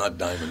diamonds, not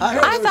diamonds.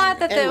 I thought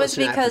that endless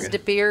was in because Africa.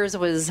 De Beers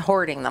was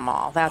hoarding them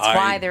all. That's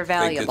why they're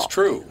valuable. I think it's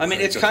true. I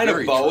mean, it's kind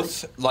of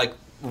both. Like,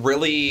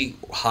 really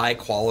high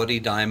quality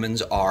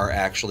diamonds are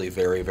actually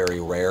very, very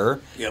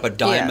rare. Yep. But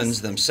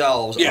diamonds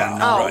themselves are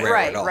not Oh, rare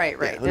right, at all. right.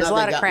 Well, There's a now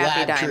lot they of got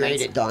crappy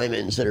lab-created diamonds.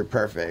 diamonds that are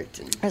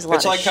perfect. There's a lot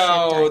It's of like shit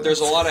how diamonds. there's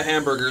a lot of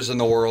hamburgers in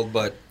the world,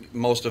 but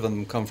most of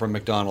them come from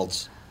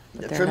McDonald's.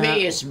 They're For not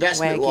me, it's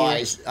investment Wagyu.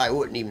 wise. I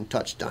wouldn't even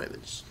touch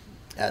diamonds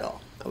at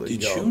all. I would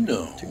Did go you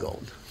know, to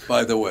gold.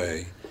 by the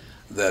way,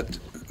 that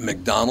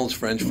McDonald's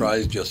French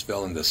fries just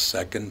fell into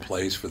second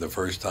place for the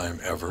first time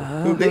ever?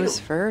 Oh, beat who's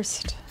them?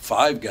 first?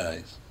 Five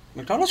Guys.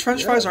 McDonald's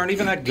French fries aren't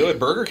even that good.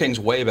 Burger King's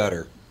way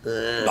better.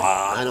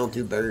 I don't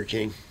do Burger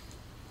King.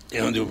 You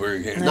don't do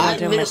Burger King. No. Not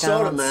do in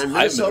Minnesota, McDonald's. man.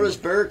 Minnesota's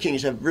Burger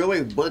Kings have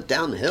really went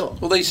down the hill.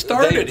 Well, they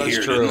started That's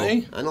here, true.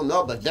 didn't they? I don't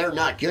know, but they're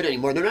not good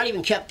anymore. They're not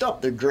even kept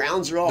up. The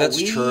grounds are all That's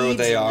weeds true,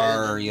 they and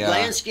are, the yeah.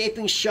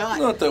 landscaping shot.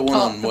 Not the one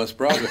on West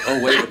Broadway.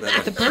 Oh, wait a The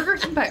minute. Burger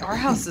King by our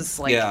house is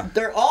like Yeah.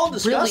 They're all really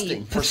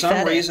disgusting. For some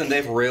pathetic. reason,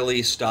 they've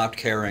really stopped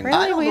caring. I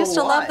Really? don't We used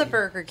know to love why. the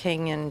Burger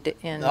King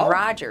in Oh,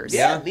 Rogers.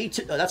 Yeah, Yeah. me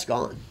too. Oh, that's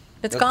gone.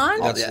 It's gone?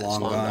 Oh, That's yeah, it's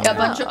long long gone. gone. A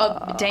bunch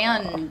of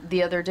Dan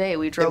the other day.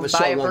 We drove was by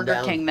so a run Burger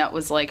down. King that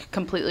was like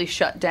completely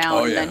shut down,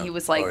 Oh, and then yeah. he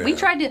was like, Oh, "We yeah.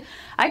 tried to.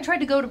 I tried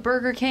to go to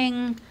Burger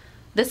King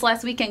this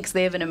last weekend because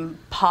they have an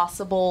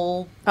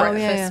Impossible Oh, yeah,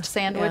 breakfast yeah.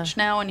 sandwich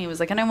Yeah. now." And he was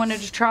like, "And I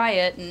wanted to try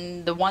it."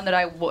 And the one that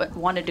I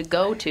wanted to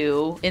go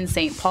to in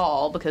St.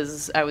 Paul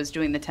because I was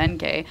doing the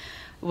 10K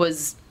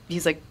was.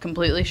 He's like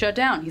completely shut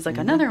down. He's like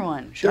another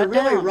one. They're Shut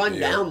really down. run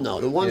down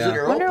though. The ones Yeah. that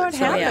are Wonder open. what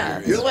So,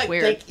 happened. You're like,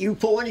 Weird. you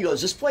pull in, you go,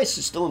 "Is this place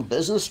is still in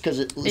business?" Because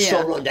it's Yeah.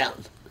 so run down.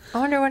 I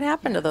wonder what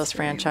happened to those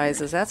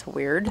franchises. That's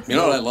weird. You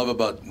know what I love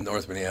about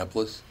North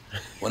Minneapolis?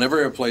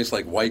 Whenever a place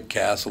like White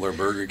Castle or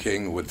Burger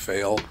King would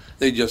fail,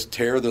 they just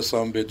tear the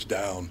sumbitch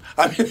down.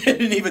 I mean, they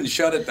didn't even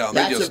shut it down.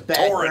 That's they a just bad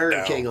tore it Burger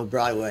down. King on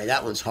Broadway.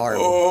 That one's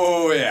horrible.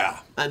 Oh, yeah.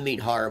 I mean,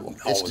 horrible.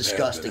 It's Always has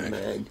disgusting, been,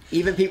 man.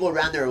 Even people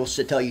around there will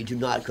tell you, "Do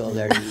not go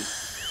there to eat."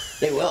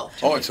 They will.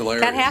 Oh, it's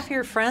hilarious. Got half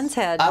your friends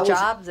had I was-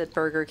 jobs at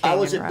Burger King. I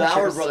was in at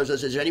Bauer Rogers. Brothers. I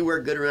said, "Is anywhere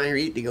good around here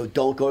to eat?" They go,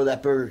 "Don't go to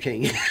that Burger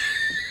King."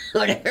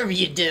 Whatever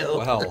you do.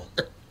 Well,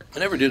 I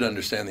never did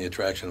understand the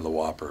attraction of the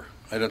Whopper.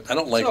 I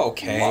don't like.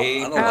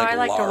 okay. I don't Oh, like I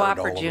like the lard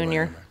Whopper all over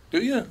Junior. my-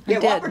 Do you? Yeah,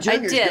 did. Whopper I Jr.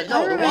 's did. good. No,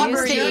 I the remember Whopper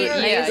used to eat-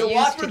 Jr. yeah, the I used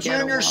Whopper to get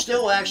a Jr. is Whopper.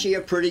 still actually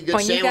a pretty good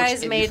When you sandwich. guys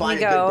if you made find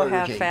me a good go Burger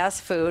have King.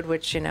 fast food,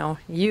 which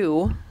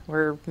you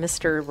were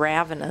Mr.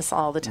 Ravenous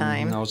all the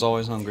time. I was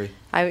always hungry.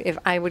 If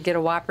I would get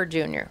a Whopper Jr.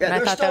 and I they're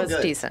thought that still was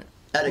good. decent.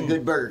 At a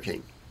good Burger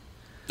King.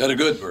 That a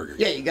good burger.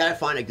 Yeah, you gotta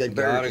find a good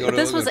Burger Gotta King. go to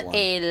This a was good one.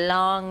 a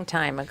long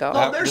time ago.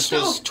 No, they're This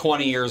still- was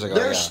 20 years ago.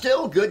 There's yeah.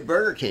 still good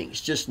Burger Kings,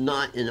 just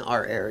not in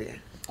our area.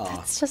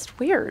 It's just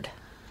weird.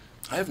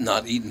 I have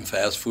not eaten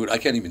fast food. I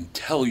can't even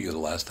tell you the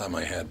last time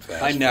I had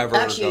fast I food. never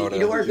Actually, go to.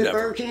 you know where a good Never.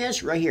 Burger King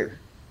is? Right here.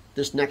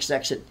 This next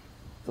exit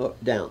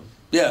down.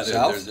 Yeah,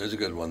 South? there's a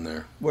good one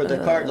there. Where the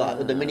car lot,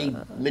 with the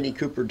Mini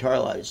Cooper car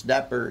lot is.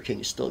 That Burger King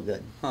is still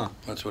good.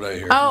 That's what I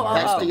hear.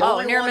 That's the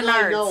only near one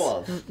Menards. I know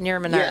of. Near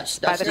Menards, Yes,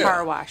 by that's the it.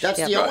 car wash. That's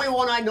Yep. the only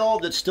one I know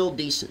of that's still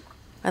decent.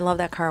 I love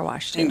that car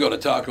wash, You can too. go to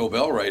Taco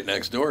Bell right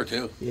next door,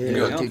 too. Yeah, You I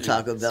go don't do to-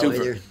 Taco Bell do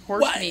for- either.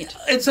 Horse What? meat.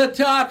 It's a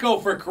taco,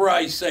 for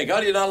Christ's sake. How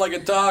do you not like a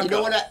taco? You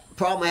know what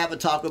problem I have with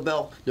Taco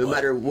Bell? No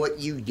matter what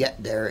you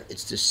get there,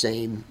 it's the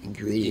same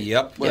ingredient.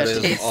 Yep, Well, it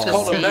it's is all.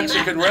 called a same.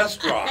 Mexican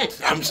restaurant.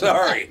 I'm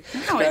sorry.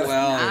 No, it's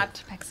Well-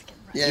 not Mexican.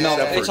 Yeah, No,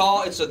 Except it's for-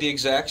 all. It's the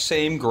exact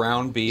same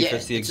ground beef. Yeah,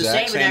 it's the it's the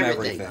exact same in same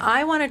everything. everything.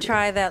 I want to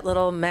try that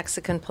little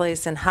Mexican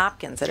place in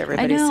Hopkins that I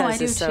everybody know, says I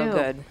do is so too.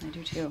 good. I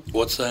do too.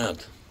 What's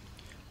that?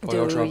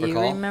 Pollo Do you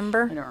Tropical?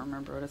 remember? I don't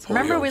remember what it's called.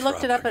 Remember, Pollo we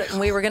looked it up and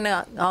we were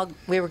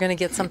gonna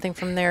get something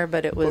from there,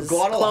 but it was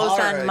closed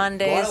Guadalajara- on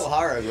Mondays.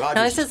 Guadalajara, Rogers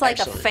No, this is like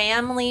excellent. a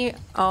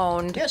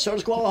family-owned. Yeah, so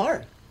does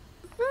Guadalajara.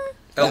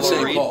 El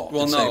St. Lorito. Paul.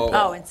 Well, In no. St.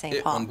 Paul. Oh, in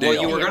St. Paul. Well,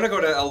 you were going to go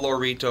to El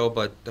Lorito,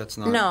 but that's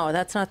not. No,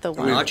 that's not the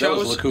one. That was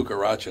Nachos? La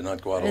Cucaracha,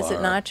 not Guadalajara. Is it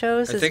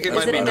Nachos? I think it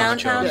might is it be in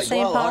downtown Nachos.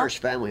 St. Paul? Guadalajara's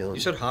family owned.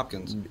 You said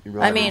Hopkins.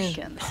 I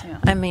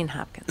mean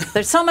Hopkins.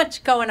 There's so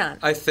much going on.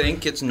 I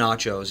think it's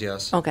Nachos,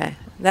 yes. Okay,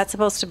 that's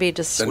supposed to be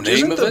just. The Which name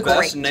isn't of the it?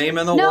 best name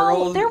in the No,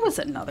 world. there was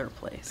another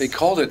place. They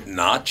called it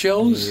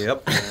nachos?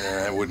 Yep.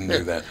 I wouldn't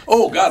do that.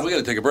 Oh, God, we got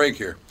to take a break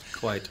here.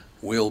 Quite.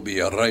 We'll be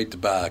right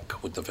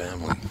back with the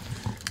family.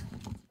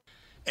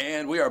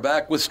 And we are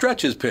back with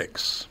Stretch's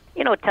picks.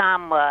 You know,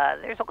 Tom,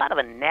 there's a lot of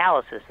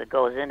analysis that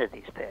goes into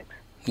these picks.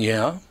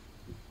 Yeah?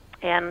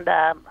 And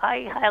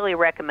I highly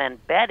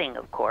recommend betting,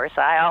 of course.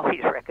 I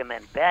always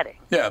recommend betting.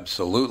 Yeah,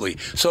 absolutely.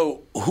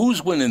 So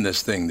who's winning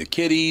this thing? The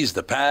Kitties,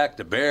 the Pack,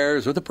 the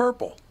Bears, or the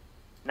Purple?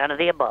 None of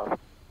the above.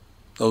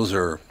 Those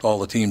are all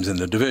the teams in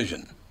the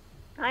division.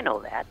 I know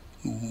that.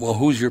 Well,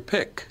 who's your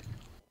pick?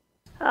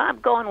 I'm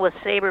going with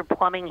Sabre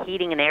Plumbing,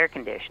 Heating, and Air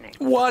Conditioning.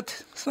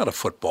 What? It's not a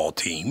football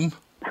team.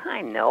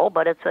 I know,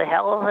 but it's a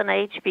hell of an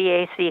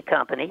HVAC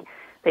company.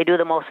 They do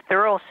the most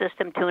thorough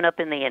system tune-up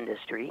in the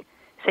industry.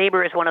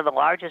 Sabre is one of the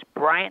largest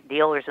Bryant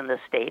dealers in the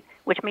state,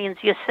 which means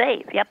you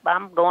save. Yep,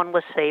 I'm going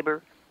with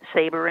Sabre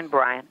and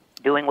Bryant,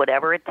 doing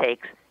whatever it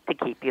takes to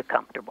keep you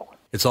comfortable.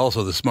 It's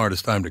also the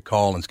smartest time to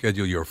call and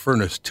schedule your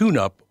furnace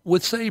tune-up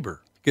with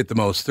Sabre. Get the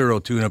most thorough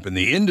tune-up in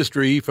the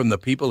industry from the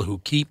people who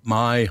keep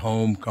my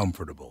home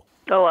comfortable.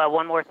 Oh,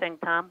 one more thing,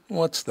 Tom.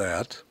 What's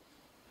that?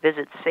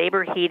 Visit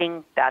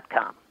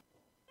saberheating.com.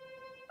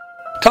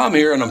 Tom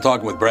here, and I'm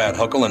talking with Brad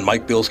Huckle and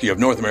Mike Bilski of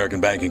North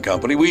American Banking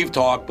Company. We've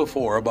talked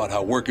before about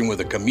how working with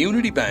a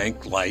community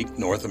bank like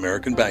North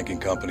American Banking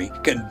Company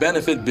can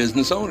benefit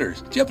business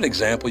owners. Do you have an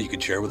example you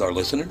could share with our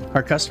listener?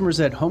 Our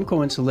customers at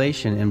Homeco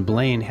Insulation in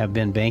Blaine have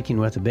been banking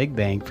with a big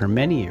bank for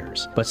many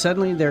years, but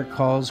suddenly their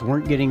calls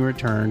weren't getting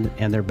returned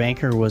and their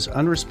banker was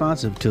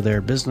unresponsive to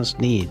their business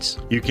needs.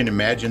 You can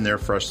imagine their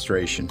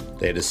frustration.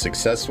 They had a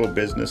successful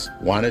business,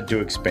 wanted to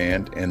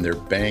expand, and their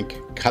bank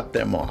cut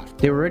them off.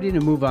 They were ready to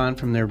move on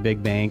from their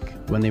big bank.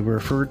 When they were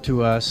referred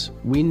to us,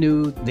 we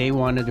knew they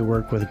wanted to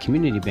work with a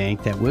community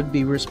bank that would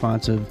be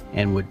responsive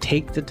and would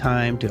take the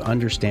time to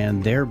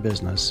understand their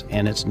business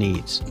and its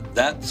needs.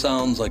 That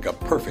sounds like a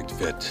perfect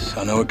fit.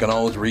 I know it can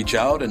always reach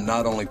out and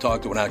not only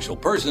talk to an actual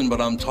person, but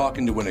I'm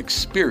talking to an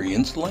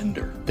experienced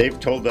lender. They've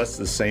told us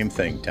the same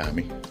thing,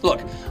 Tommy.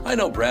 Look, I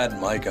know Brad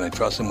and Mike, and I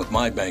trust them with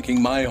my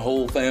banking. My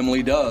whole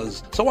family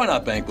does. So why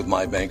not bank with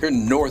my banker,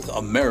 North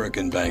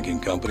American Banking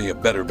Company, a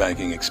better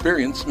banking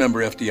experience, member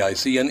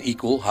FDIC, and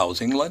equal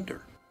housing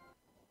lender.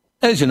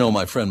 As you know,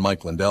 my friend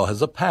Mike Lindell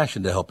has a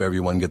passion to help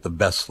everyone get the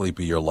best sleep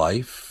of your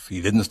life.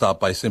 He didn't stop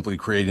by simply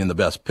creating the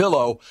best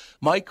pillow.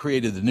 Mike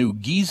created the new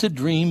Giza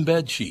Dream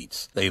bed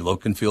sheets. They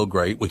look and feel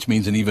great, which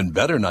means an even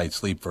better night's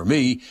sleep for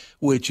me,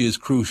 which is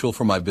crucial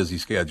for my busy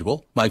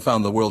schedule. Mike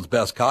found the world's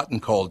best cotton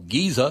called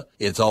Giza.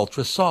 It's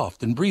ultra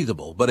soft and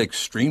breathable, but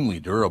extremely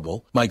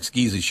durable. Mike's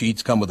Giza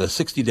sheets come with a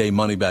 60-day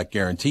money-back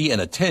guarantee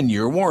and a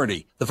 10-year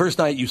warranty. The first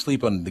night you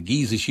sleep on the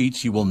Giza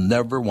sheets, you will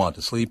never want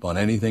to sleep on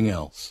anything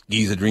else.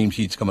 Giza Dream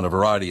sheets come in a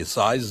variety of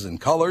sizes and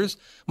colors.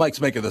 Mike's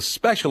making a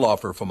special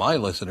offer for my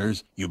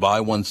listeners. You buy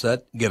one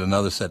set, get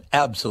another set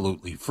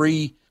absolutely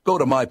free. Go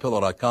to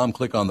MyPillow.com,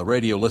 click on the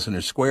radio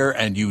listener square,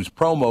 and use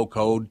promo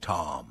code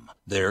TOM.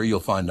 There you'll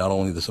find not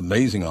only this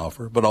amazing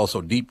offer, but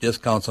also deep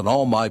discounts on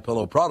all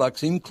MyPillow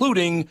products,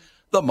 including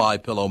the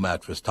MyPillow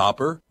mattress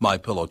topper,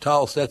 MyPillow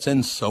towel sets,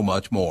 and so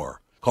much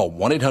more. Call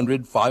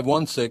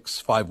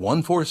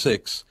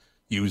 1-800-516-5146.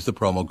 Use the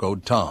promo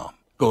code TOM.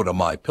 Go to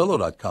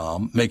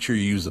MyPillow.com. Make sure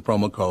you use the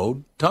promo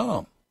code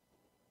TOM.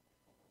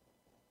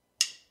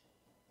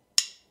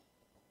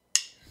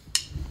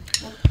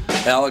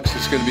 Alex,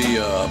 it's going to be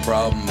a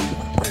problem.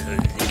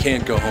 You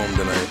can't go home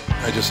tonight.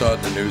 I just saw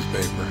it in the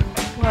newspaper.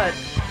 What?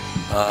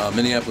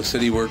 Minneapolis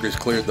city workers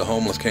cleared the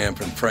homeless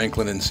camp in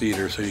Franklin and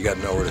Cedar, so you got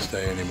nowhere to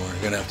stay anymore.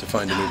 You're going to have to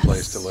find a new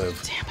place to live.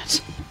 Damn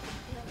it.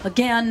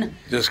 Again.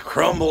 Just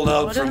crumbled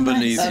out What from am I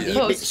beneath you.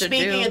 supposed to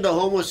Speaking do? of the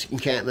homeless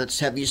encampments,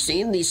 have you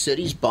seen these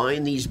cities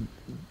buying these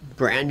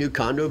brand new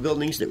condo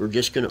buildings that were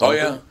just going to open?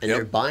 Yeah. And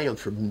they're buying them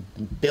for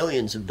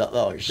billions of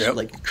dollars,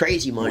 like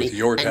crazy money, With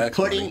your and tax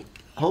putting money.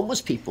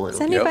 homeless people in Is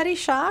them. anybody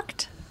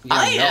shocked?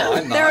 I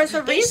am. There was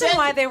a They reason said-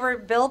 why they were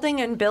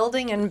building and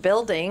building and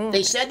building.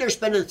 They said they're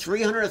spending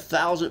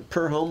 $300,000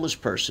 per homeless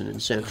person in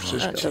San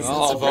Francisco.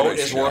 Oh, a vote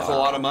is worth a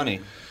lot of money.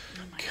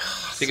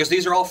 Because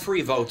these are all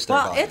free votes. they're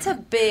Well, buying. it's a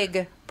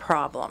big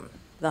problem.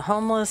 The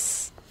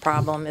homeless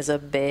problem is a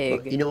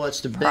big. You know what's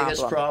the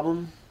biggest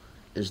problem?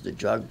 Is the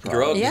drug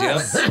problem. Drugs,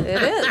 Yes, yep.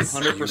 it is.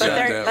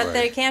 100%. But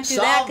they can't do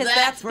that Solve because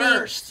that that's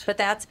first.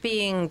 that's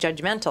being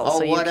judgmental. Oh,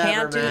 so you whatever,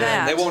 can't do man.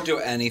 that. They won't do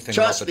anything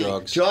Trust about the me,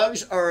 drugs.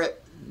 drugs are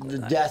the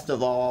death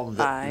of all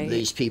I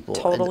these people.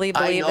 totally And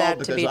believe I know that to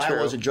because be I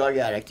true. was a drug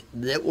addict.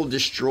 That will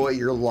destroy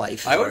your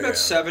life. I would bet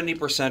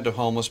 70% of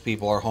homeless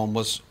people are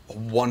homeless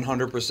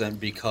 100%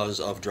 because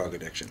of drug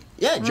addiction.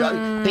 Yeah, drugs.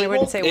 I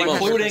wouldn't say 100%.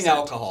 Including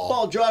alcohol.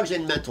 Well, drugs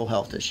and mental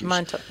health issues.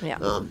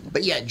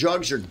 But yeah,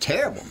 drugs are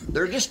terrible.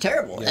 They're just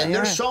terrible. Yeah. And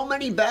there's so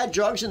many bad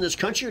drugs in this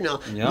country now.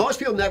 Yep. Most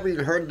people never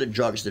even heard of the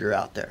drugs that are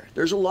out there.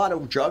 There's a lot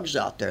of drugs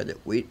out there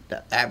that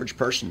the average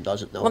person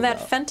doesn't know about.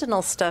 That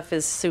fentanyl stuff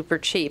is super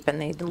cheap,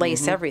 and they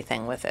lace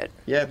everything with it.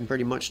 Yeah,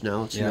 pretty much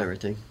now. It's in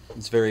everything.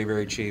 It's very,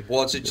 very cheap.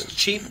 Well, it's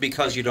cheap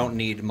because you don't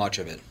need much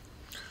of it.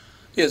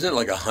 Yeah, isn't it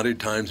like 100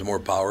 times more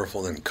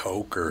powerful than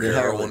Coke or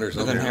heroin or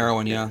something? Than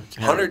heroin, yeah.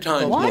 100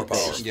 times more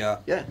powerful. Yeah.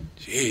 Yeah.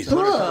 Jeez.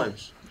 100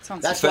 times.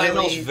 That's why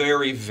fentanyl's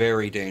very,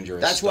 very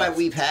dangerous. That's stuff. why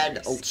we've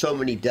had so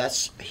many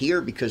deaths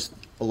here, because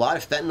a lot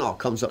of fentanyl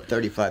comes up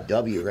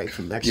 35W right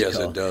from Mexico. Yes,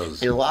 it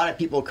does. And a lot of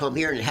people come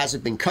here and it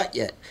hasn't been cut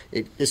yet.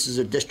 This is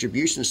a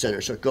distribution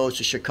center, so it goes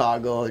to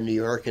Chicago and New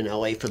York and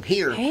LA from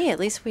here. Hey, at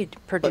least we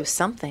produce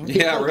something.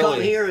 People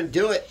come here and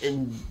do it,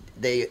 and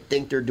they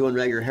think they're doing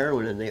regular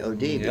heroin, and they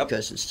OD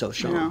because it's so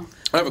strong. Yeah.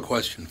 I have a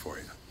question for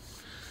you.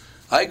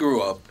 I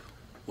grew up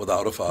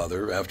without a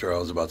father after I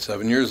was about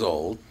 7 years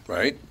old,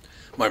 right?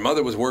 My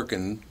mother was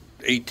working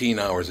 18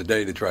 hours a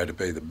day to try to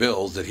pay the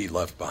bills that he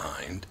left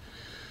behind.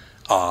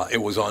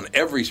 It was on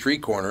every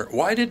street corner.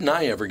 Why didn't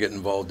I ever get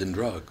involved in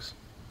drugs?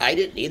 I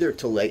didn't either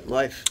till late in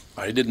life.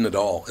 I didn't at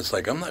all. It's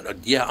like I'm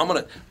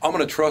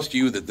gonna trust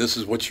you that this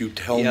is what you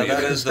tell me. Yeah,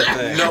 that is the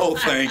thing. No,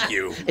 thank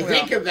you.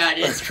 Think about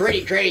it. It's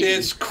pretty crazy.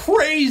 It's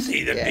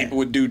crazy that people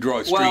would do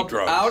drugs, street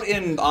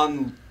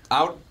drugs.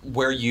 Out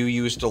where you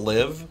used to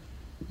live,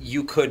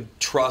 you could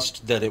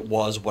trust that it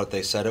was what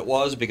they said it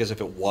was, because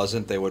if it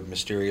wasn't, they would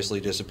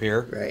mysteriously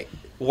disappear. Right.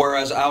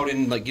 Whereas out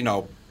in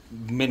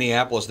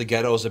Minneapolis, the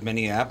ghettos of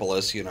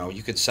Minneapolis,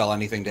 you could sell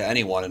anything to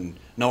anyone and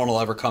no one will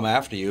ever come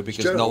after you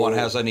because no one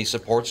has any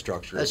support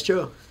structure. That's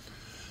true.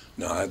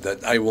 No,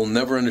 I will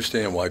never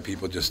understand why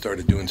people just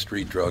started doing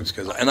street drugs.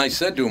 And I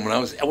said to him when I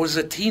was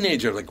a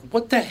teenager, like,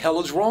 what the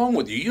hell is wrong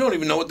with you? You don't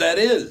even know what that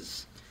is.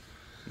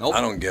 Nope.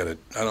 I don't get it.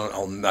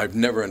 I've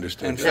never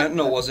understood and that. And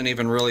fentanyl wasn't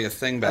even really a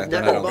thing back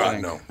then.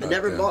 I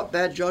never bought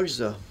bad drugs,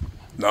 though.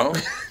 No?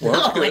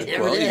 Well, that's good.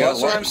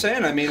 That's what I'm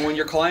saying. I mean, when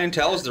your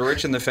clientele is the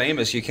rich and the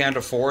famous, you can't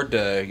afford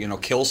to,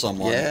 kill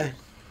someone. Yeah.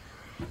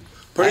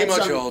 Pretty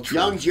much all true.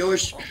 Young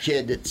Jewish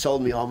kid that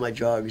sold me all my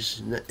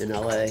drugs in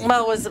L.A.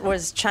 Well,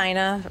 was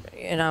China,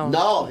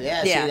 No,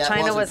 yeah. See,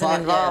 China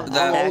wasn't involved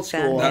old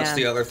school. That's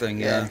the other thing,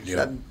 yeah.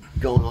 That's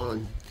going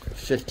on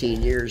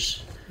 15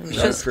 years.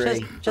 Just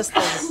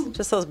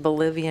those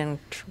Bolivian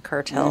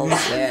cartels.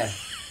 Yeah.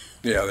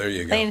 Yeah, there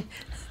you go.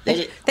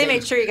 They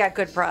made sure you got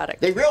good product.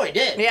 They really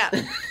did. Yeah.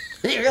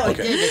 They really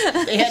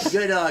did. They had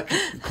good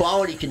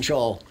quality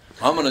control.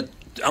 I'm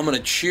gonna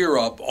cheer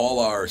up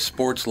all our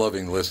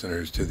sports-loving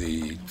listeners to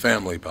the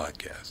Family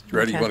Podcast. You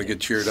ready? Okay. You want to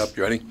get cheered up?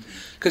 You ready?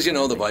 Because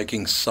the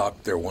Vikings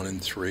suck. They're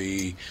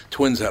 1-3.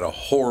 Twins had a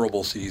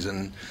horrible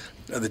season.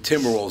 The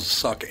Timberwolves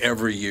suck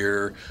every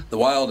year. The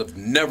Wild have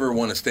never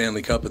won a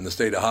Stanley Cup in the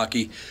state of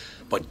hockey.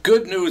 But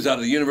good news out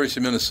of the University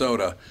of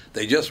Minnesota.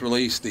 They just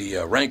released the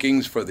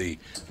rankings for the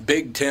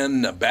Big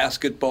Ten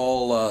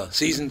basketball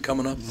season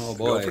coming up. Oh,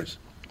 boy. Gophers.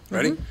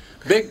 Ready?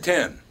 Mm-hmm. Big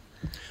Ten.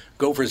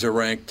 Gophers are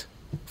ranked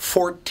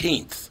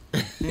 14th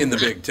in the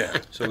Big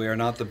Ten. So we are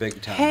not the Big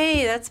Ten.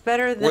 Hey, that's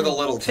better than we're the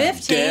Little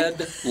 15th. Dead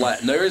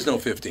last. There is no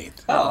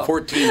 15th.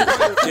 14 is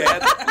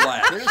dead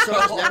last.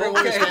 Minnesota's never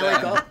won a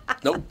Stanley Cup?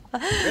 Nope.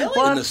 Really?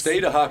 Well, in the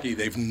state of hockey,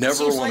 they've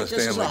never won a Stanley Cup.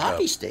 This is a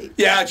hockey state.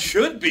 Yeah, it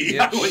should be.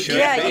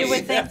 You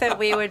would think that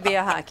we would be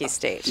a hockey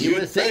state. You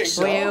would think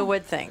so. You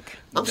would think.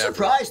 I'm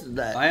surprised at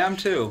that. I am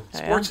too.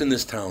 Sports in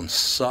this town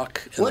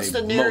suck. And what's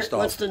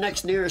the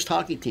next nearest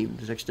hockey team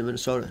next to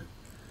Minnesota?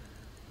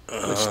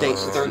 What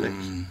state's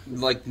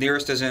like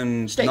nearest as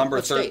in state.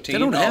 number 13? They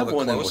don't have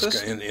one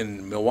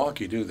in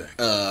Milwaukee, do they?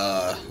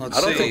 I don't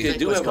think they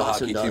do have a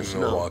hockey team in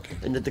Milwaukee.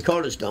 And the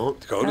Dakotas don't.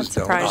 Dakotas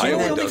don't.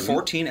 Iowa only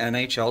 14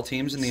 NHL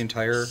teams in the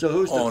entire... So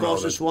who's the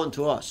closest one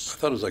to us? I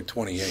thought it was like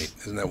 28.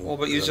 Isn't that one? Well,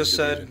 but you just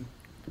said...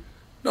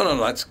 No,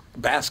 that's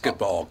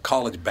basketball,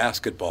 college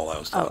basketball I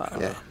was talking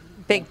about.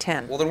 Big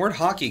Ten. Well, then where'd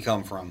hockey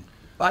come from?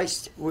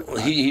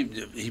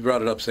 He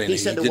brought it up saying he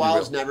said the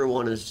Wild's never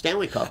won a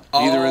Stanley Cup.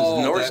 Neither is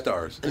the North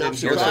Stars. And I'm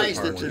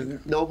surprised that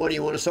nobody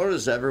in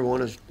Minnesota's ever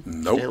won a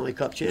Stanley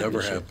Cup championship.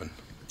 Never happened.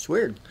 It's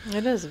weird.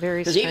 It is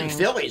very strange. Because even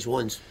Phillies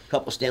won a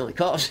couple Stanley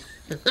Cups.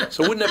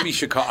 So wouldn't that be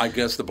Chicago? I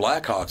guess the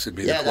Blackhawks would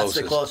be the closest. Yeah, that's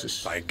the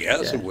closest. I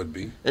guess it would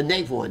be. And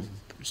they've won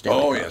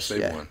Stanley Cups. Yes,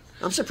 they've won.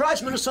 I'm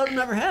surprised Minnesota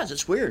never has.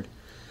 It's weird.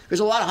 Because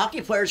a lot of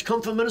hockey players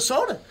come from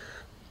Minnesota.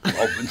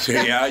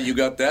 Yeah, you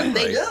got that right.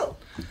 They do.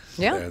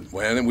 Yeah.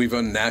 And we've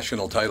won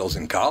national titles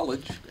in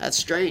college. That's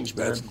strange,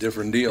 man. That's a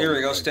different deal. Here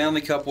we go.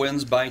 Stanley Cup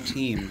wins by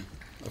team.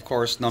 Of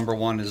course, number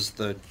one is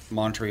the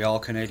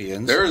Montreal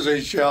Canadiens. There's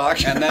a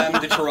shock. And then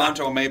the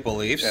Toronto Maple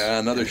Leafs. Yeah,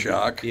 another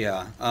shock.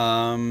 Yeah.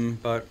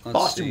 But let's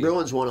Boston see.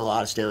 Bruins won a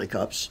lot of Stanley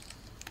Cups.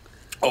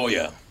 Oh,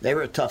 yeah. They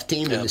were a tough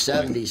team in the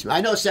 70s.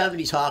 I know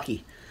 70s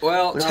hockey.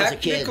 Well,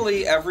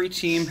 technically, every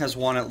team has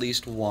won at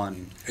least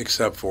one.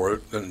 Except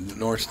for the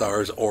North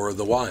Stars or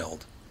the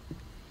Wild.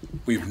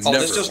 We've never.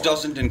 This just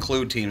doesn't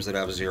include teams that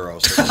have 0.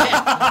 So this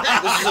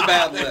is a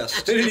bad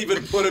list. They didn't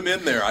even put them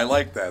in there. I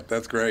like that.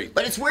 That's great.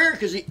 But it's weird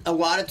because a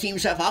lot of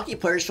teams have hockey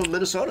players from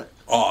Minnesota.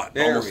 Oh,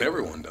 almost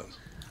everyone does.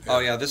 Oh,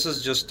 yeah, this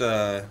is just...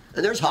 And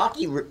there's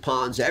hockey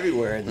ponds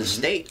everywhere in the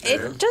state.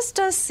 It just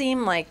does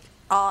seem like,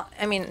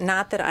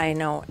 not that I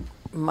know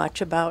much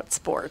about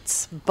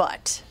sports,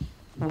 but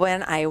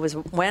when I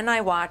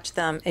watch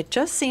them, it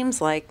just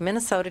seems like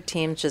Minnesota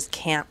teams just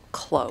can't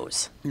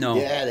close. No.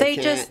 Yeah, they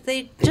just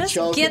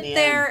get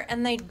there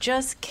and they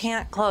just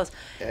can't close.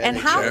 Yeah, and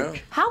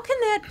how can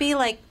that be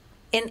like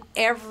in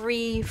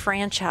every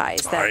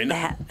franchise that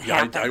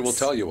happens? I will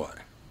tell you why.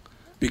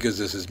 Because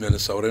this is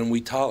Minnesota and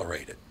we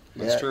tolerate it.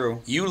 That's true.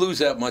 You lose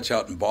that much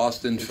out in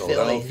Boston,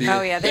 Philadelphia.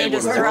 Oh yeah, they would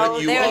just throw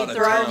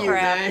town.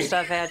 crap and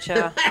stuff at you.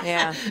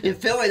 Yeah. In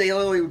Philly, they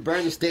literally would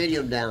burn the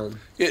stadium down.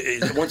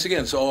 Once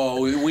again,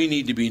 we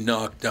need to be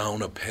knocked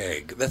down a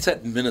peg. That's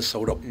that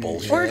Minnesota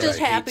bullshit. We're just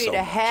happy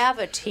to have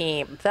a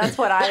team. That's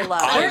what I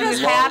love. We're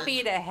just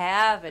happy to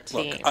have a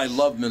team. Look, I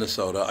love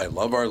Minnesota. I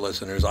love our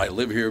listeners. I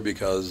live here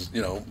because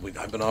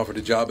I've been offered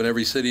a job in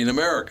every city in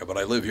America, but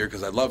I live here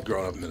because I love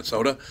growing up in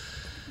Minnesota.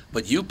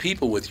 But you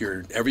people with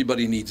your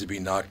everybody needs to be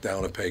knocked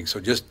down a peg.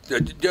 So just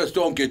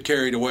don't get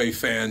carried away,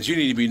 fans. You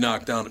need to be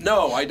knocked down.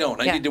 No, I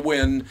don't. I need to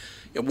win.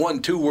 It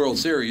won 2 World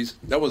Series.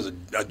 That was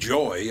a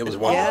joy. It was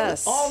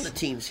wonderful. All the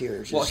teams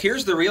here. Well,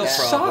 here's the real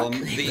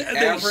problem.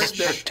 They're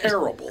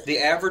terrible. The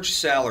average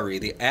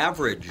salary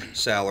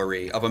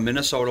of a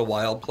Minnesota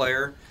Wild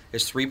player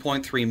is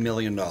 $3.3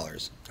 million.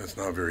 That's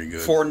not very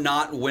good. For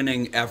not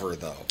winning ever,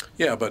 though.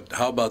 Yeah, but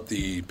how about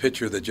the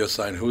pitcher that just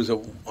signed? Who's it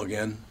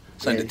again?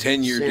 Signed a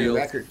 10-year deal,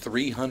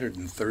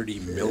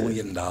 $330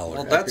 million.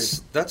 Well,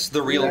 that's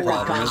the real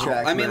problem.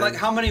 I mean, like,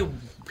 how many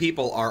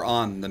people are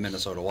on the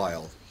Minnesota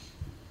Wild?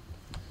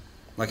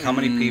 Like, how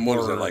many people?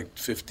 What is it, like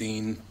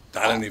 15?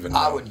 I don't even know.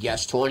 I would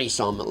guess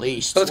 20-some at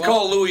least. Let's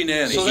call Louis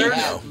Nanny. So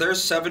there's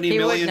 $70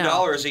 million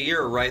a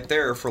year right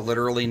there for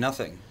literally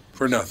nothing.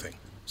 For nothing.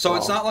 So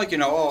it's not like,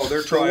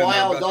 they're trying. The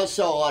Wild does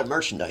sell a lot of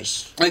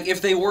merchandise. Like if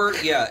they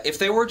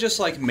were just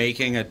like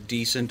making a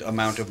decent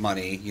amount of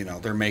money,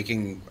 they're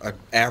making an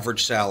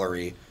average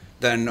salary,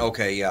 then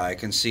okay, yeah, I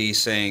can see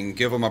saying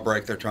give them a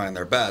break, they're trying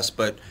their best.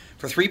 But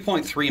for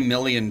 $3.3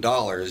 million,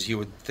 you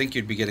would think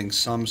you'd be getting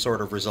some sort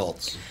of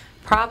results.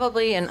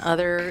 Probably in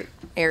other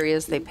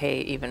areas they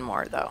pay even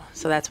more though,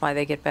 so that's why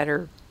they get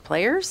better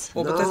players.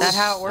 Well, is that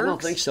how it works? I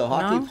don't think so.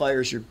 Hockey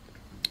players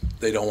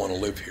they don't want to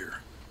live here.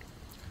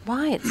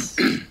 Why? It's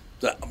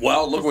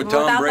well, look what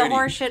Tom Brady.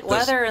 Without the horseshit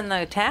weather and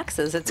the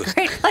taxes, it's a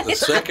great place.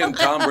 The second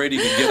Tom Brady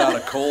could get out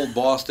of cold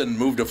Boston and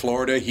move to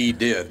Florida, he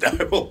did.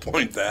 I will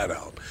point that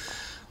out.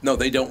 No,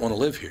 they don't want to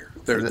live here.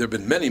 There have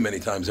been many, many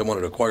times they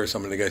wanted to acquire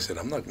something. The guy said,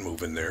 "I'm not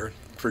moving there.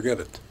 Forget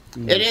it."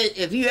 It is,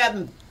 if you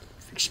haven't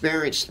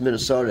experienced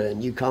Minnesota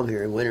and you come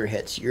here and winter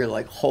hits, you're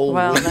like, holy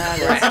well, that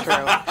is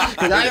true.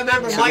 Because I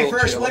remember my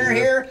first winter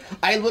here,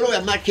 I'm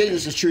not kidding,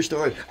 this is a true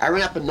story. I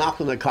ran up and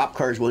knocked on the cop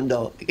car's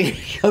window.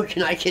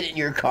 Can I get in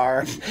your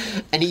car?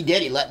 And he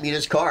did. He let me in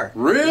his car.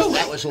 Really?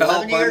 That was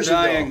 11 years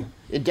ago.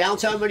 In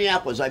downtown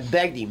Minneapolis, I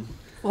begged him.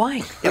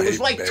 Why? It was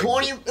like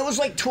 20. It was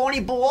like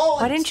 20 below.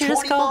 Why didn't you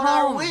just go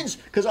home? Winds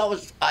because I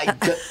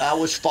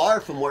was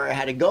far from where I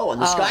had to go,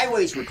 and the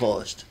skyways were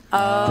closed.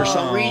 For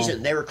some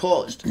reason, they were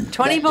closed.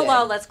 20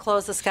 below. Let's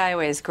close the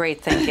skyways.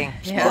 Great thinking.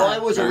 Yeah. Well,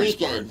 it was a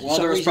weekend. Well,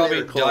 there was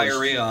probably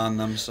diarrhea on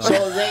them. So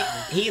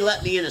he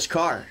let me in his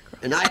car,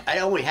 and I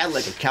only had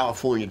like a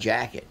California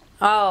jacket.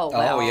 Oh,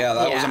 well,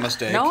 that was a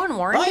mistake. No one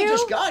warned you? I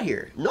just got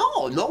here.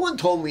 No one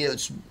told me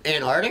it's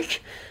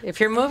Antarctic. If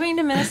you're moving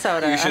to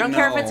Minnesota, I don't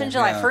care if it's in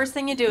July. First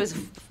thing you do is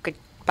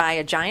buy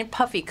a giant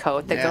puffy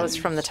coat that goes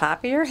from the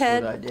top of your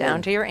head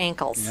down to your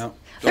ankles. Yep.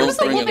 There was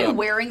a woman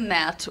wearing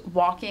that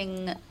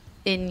walking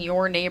in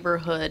your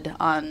neighborhood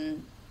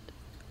on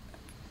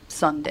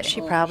Sunday.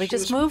 She probably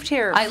just moved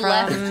here I from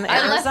left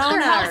Arizona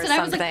her house or and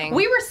I was something. like,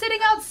 we were sitting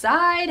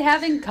outside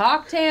having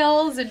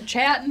cocktails and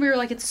chatting. We were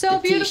like, it's so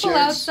beautiful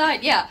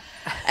outside. Yeah.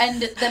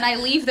 And then I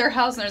leave their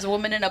house and there's a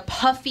woman in a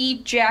puffy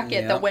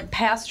jacket that went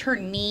past her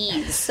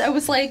knees. I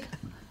was like,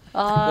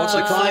 well, it's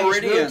like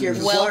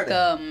Floridians.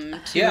 Welcome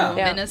to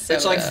Minnesota.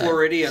 It's like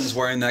Floridians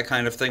wearing that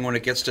kind of thing when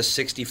it gets to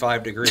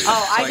 65 degrees.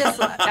 Oh,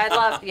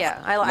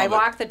 I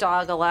walk the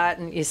dog a lot,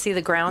 and you see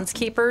the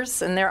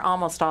groundskeepers, and they're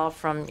almost all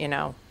from,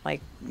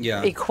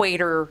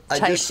 equator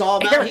type I just saw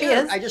them areas. out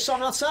here. I just saw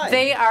them outside.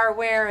 They are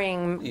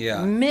wearing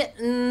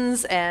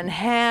mittens and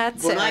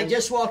hats. When I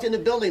just walked in the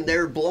building, they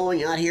were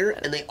blowing out here,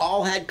 and they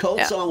all had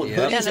coats on with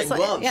hoodies and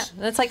gloves. Yeah,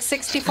 it's like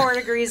 64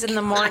 degrees in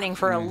the morning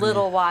for a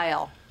little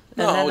while.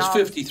 No, it was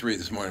 53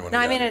 this morning when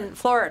I got here. in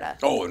Florida.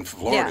 Oh, in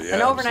Florida, yeah.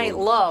 An overnight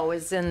low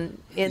is in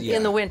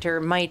the winter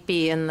might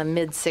be in the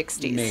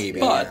mid-60s. Maybe.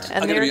 But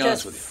and they're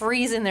just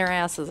freezing their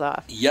asses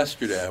off.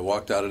 Yesterday, I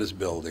walked out of this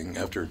building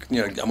after,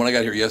 when I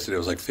got here yesterday, it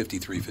was like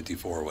 53,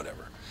 54 or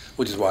whatever,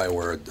 which is why I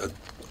wear a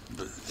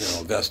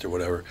vest or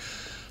whatever.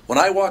 When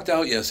I walked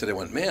out yesterday, I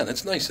went, man,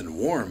 it's nice and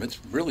warm. It's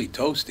really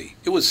toasty.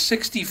 It was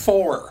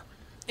 64.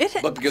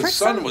 But because the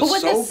sun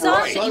was so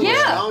bright.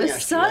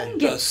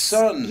 The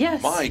sun,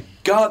 yes. My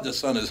God, the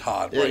sun is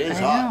hot. It is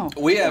hot.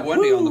 We have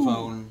Wendy on the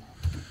phone.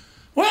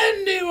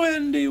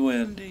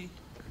 Wendy.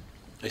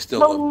 I still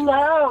love you.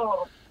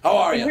 Hello. How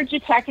are you? I heard you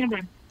talking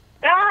about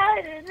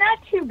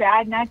not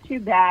too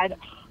bad.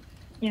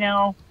 You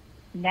know,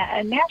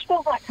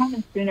 Nashville's not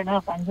coming soon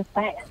enough, I'm just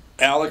saying.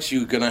 Alex,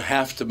 you're going to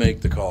have to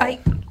make the call. I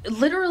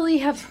literally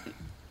have...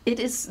 It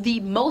is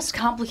the most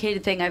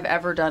complicated thing I've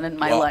ever done in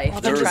my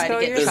life to try to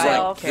get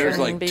childcare. There's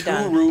like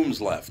 2 rooms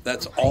left.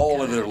 That's all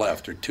that are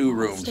left, are 2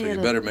 rooms, so you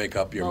better make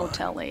up your mind.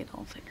 Motel 8,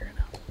 I'll figure it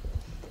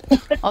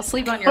out. I'll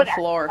sleep on your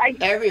floor.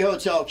 Every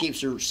hotel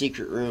keeps a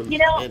secret room. You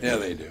know, yeah,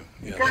 they do.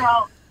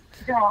 Yeah.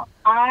 Girl,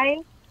 I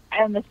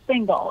am a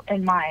single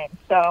in mine,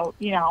 so,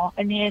 you know,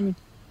 I mean,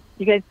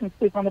 you guys can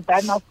sleep on the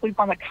bed and I'll sleep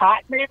on the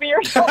cot maybe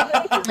or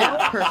something.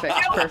 Yeah,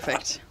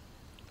 perfect.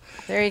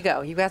 There you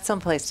go. You got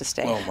someplace to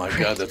stay. Oh, my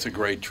God, that's a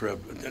great trip.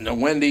 Now,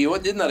 Wendy,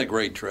 isn't that a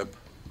great trip?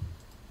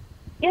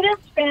 It is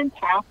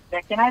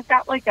fantastic. And I've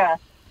got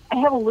I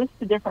have a list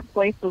of different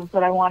places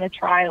that I want to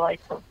try, like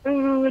for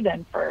food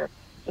and for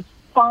just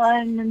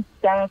fun and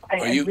stuff.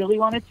 I really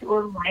want to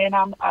tour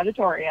Ryan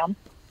Auditorium.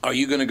 Are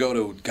you going to go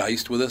to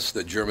Geist with us,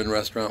 the German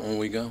restaurant, when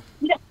we go?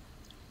 Yeah,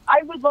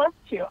 I would love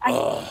to.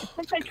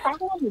 Since I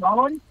travel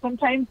alone,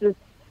 sometimes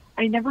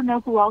I never know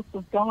who else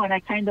is going. I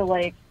kind of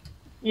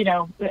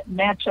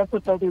match up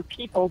with other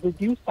people to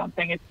do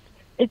something.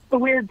 It's the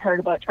weird part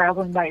about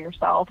traveling by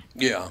yourself.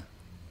 Yeah.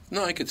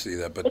 No, I could see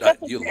that, but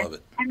you love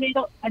it. I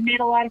made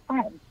a lot of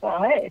friends, so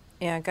hey.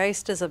 Yeah,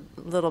 Geist is a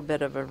little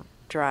bit of a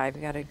drive.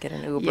 You got to get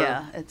an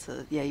Uber.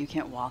 Yeah, you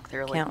can't walk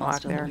there. Can't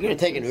walk there. You're going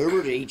to take an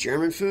Uber to eat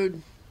German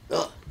food?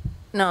 Ugh.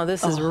 No,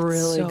 this is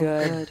really so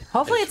good.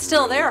 Hopefully it's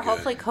still really there. Good.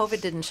 Hopefully COVID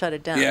didn't shut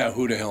it down. Yeah,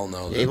 who the hell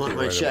knows? They want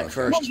my check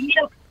first.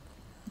 Well,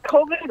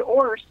 COVID,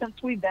 or since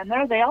we've been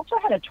there, they also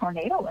had a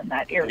tornado in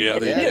that area. Yeah,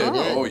 they did.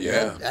 Oh,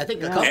 yeah. I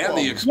think and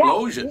the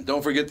explosion. Yeah.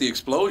 Don't forget the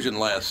explosion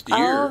last year.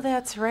 Oh,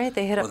 that's right.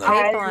 They hit a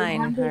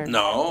pipeline.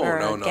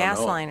 No, gas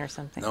line or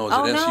something. No, it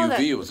was an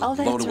SUV. It was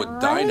loaded with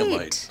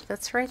dynamite.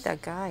 That's right,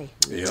 that guy.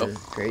 Yep.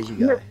 Crazy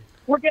guy.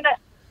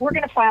 We're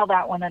gonna file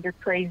that one under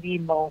crazy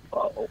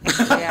mofo.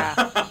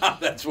 Yeah.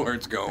 That's where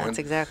it's going. That's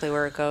exactly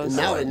where it goes. And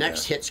now the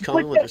next hit's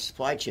coming with the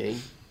supply chain.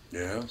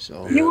 Yeah.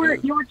 So you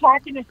were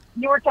talking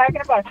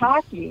about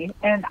hockey,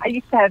 and I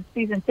used to have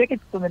season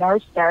tickets to the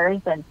North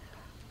Stars, and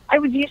I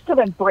was used to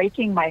them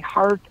breaking my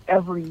heart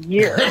every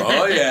year.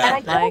 Oh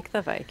yeah. Like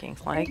the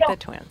Vikings, like the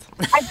Twins.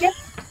 I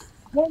guess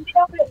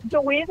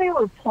the way they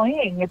were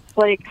playing, it's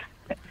like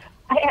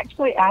I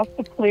actually asked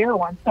a player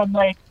once. I'm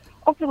like,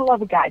 "Oh, for the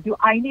love of God, do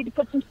I need to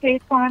put some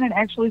skates on and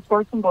actually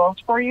score some goals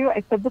for you?"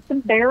 I said, "That's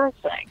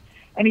embarrassing."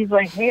 And he's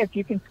like, "Hey, if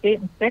you can skate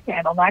and stick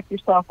handle, knock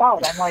yourself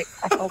out." I'm like,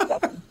 I hope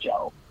that's a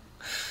joke.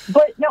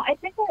 But no, I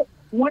think that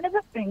one of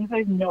the things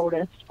I've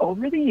noticed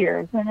over the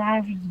years,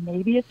 and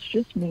maybe it's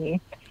just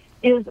me,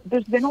 is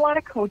there's been a lot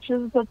of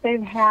coaches that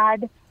they've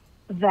had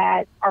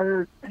that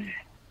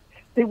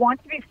they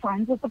want to be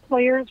friends with the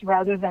players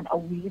rather than a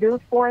leader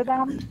for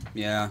them.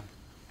 Yeah.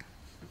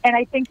 And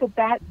I think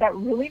that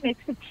really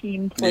makes a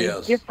team play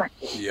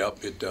differently.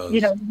 Yep, it does.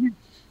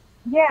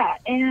 Yeah,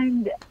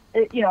 and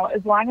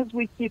as long as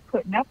we keep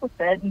putting up with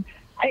it, and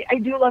I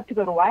do love to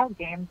go to Wild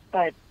games,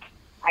 but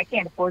I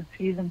can't afford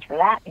seasons for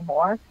that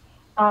anymore.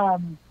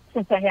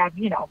 Since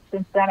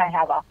then I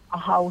have a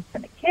house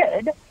and a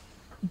kid.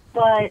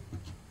 But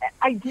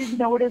I did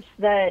notice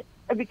that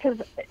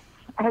because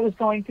I was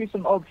going through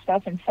some old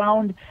stuff and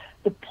found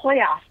the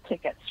playoff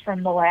tickets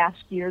from the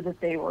last year that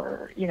they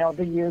were,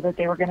 the year that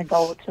they were going to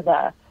go to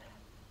the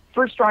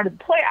first round of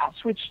the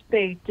playoffs, which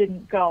they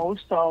didn't go,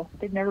 so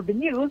they've never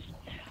been used.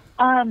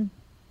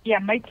 Yeah,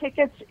 my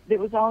tickets, it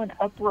was all an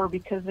uproar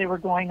because they were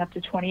going up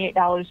to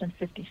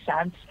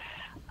 $28.50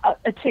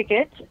 a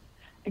ticket,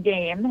 a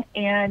game,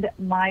 and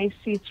my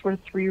seats were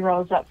 3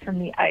 rows up from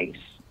the ice.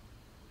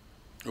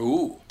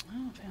 Ooh.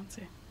 Oh,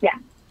 fancy. Yeah.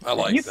 I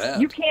like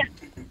that. You can't,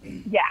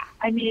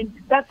 I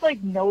mean, that's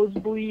like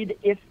nosebleed,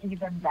 if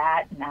even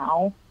that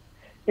now.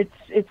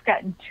 It's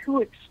gotten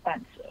too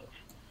expensive.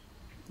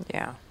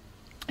 Yeah.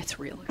 It's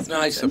real expensive. No,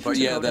 I suppose,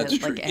 that's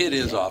true. It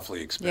is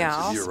awfully expensive.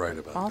 Yeah, you're right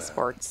about all that.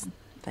 Sports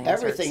things.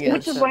 Everything is.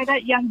 Which is why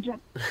that young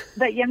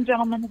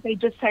gentleman that they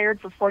just hired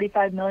for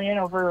 $45 million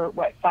over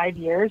 5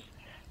 years.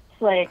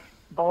 It's like,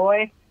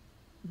 boy,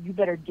 you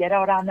better get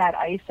out on that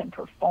ice and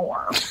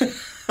perform.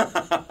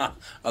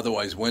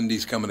 Otherwise,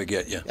 Wendy's coming to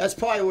get you. That's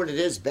probably what it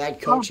is,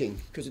 bad coaching.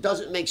 Because it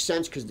doesn't make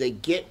sense because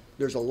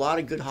there's a lot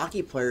of good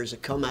hockey players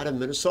that come out of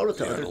Minnesota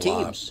to other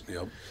teams.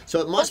 Yep. So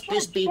it must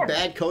just be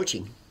bad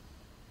coaching.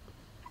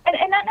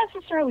 And not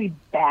necessarily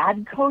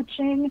bad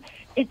coaching.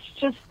 It's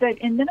just that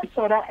in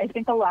Minnesota, I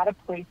think a lot of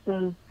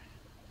places,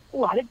 a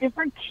lot of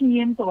different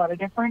teams, a lot of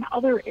different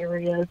other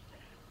areas,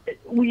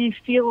 we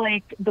feel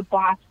like the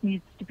boss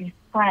needs to be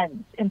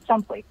friends. In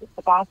some places,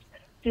 the boss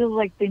feels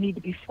like they need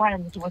to be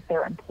friends with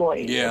their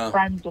employees, or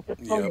friends with the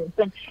players.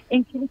 Yep.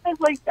 And in cases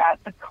like that,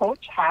 the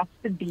coach has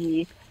to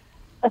be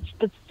a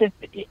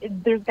specific,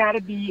 there's got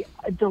to be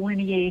a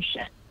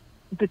delineation.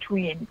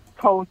 between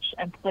coach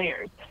and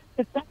players.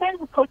 But sometimes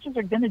the coaches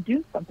are going to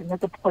do something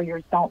that the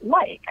players don't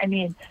like. I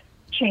mean,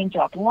 change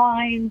up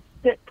lines,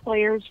 sit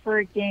players for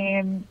a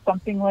game,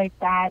 something like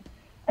that.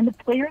 And the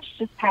players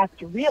just have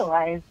to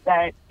realize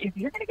that if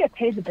you're going to get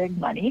paid the big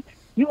money,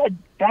 you had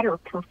better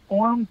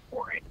perform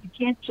for it. You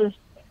can't just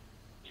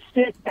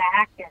sit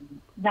back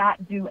and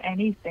not do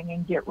anything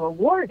and get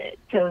rewarded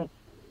because,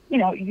 you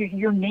know,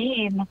 your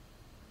name,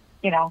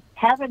 you know,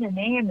 having a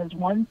name is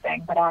one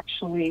thing, but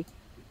actually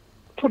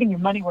putting your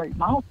money where your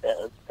mouth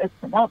is, it's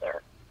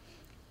another.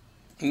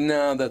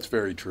 No, that's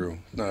very true.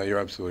 No, you're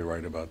absolutely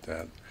right about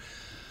that.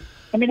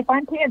 I mean, if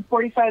I'm paying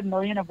 $45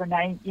 million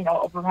overnight, you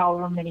know, over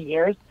however many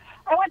years,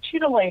 I want you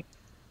to, like,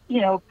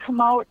 you know,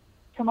 come out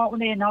when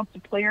they announce the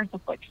players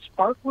with, like,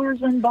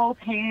 sparklers in both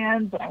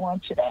hands, and I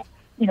want you to,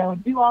 you know,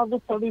 do all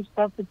this other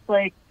stuff. It's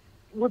like,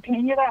 we're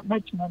paying you that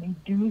much money,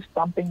 do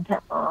something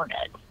to earn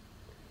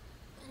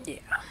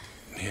it.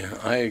 Yeah,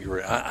 I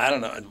agree. I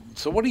don't know.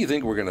 So what do you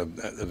think we're going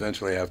to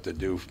eventually have to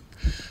do?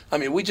 I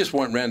mean, we just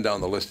ran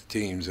down the list of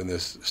teams in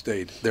this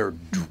state. They're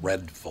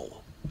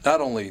dreadful.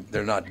 Not only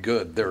they're not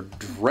good, they're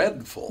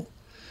dreadful.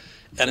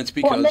 And it's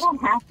because... Well, they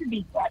don't have to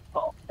be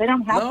dreadful. They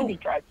don't have to be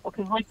dreadful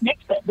because, like Nick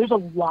said, there's a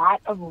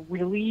lot of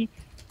really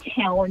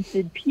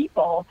talented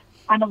people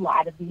on a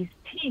lot of these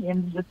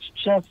teams. It's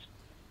just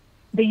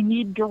they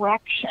need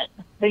direction.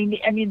 They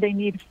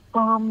need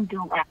firm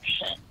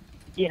direction,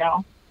 you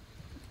know?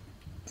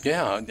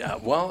 Yeah,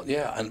 well,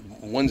 yeah. And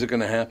when's it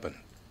going to happen?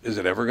 Is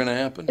it ever going to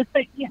happen? It's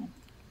like, you know,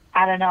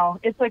 I don't know.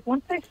 It's like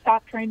once they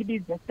stop trying to be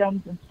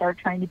victims and start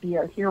trying to be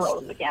our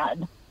heroes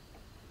again.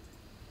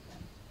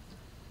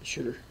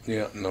 Shooter.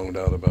 Yeah, no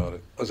doubt about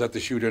it. Was that the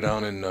shooter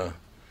down in...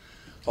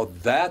 Oh,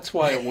 that's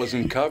why it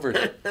wasn't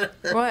covered.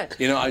 What?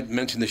 You know, I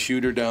mentioned the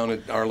shooter down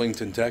at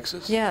Arlington,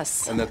 Texas.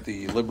 Yes. And that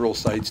the liberal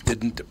sites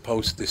didn't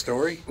post the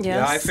story. Yes.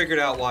 Yeah, I figured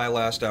out why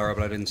last hour,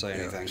 but I didn't say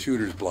anything. The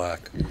shooter's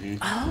black. Mm-hmm.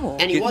 Oh.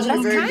 And he wasn't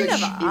a very good.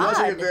 He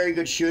wasn't a very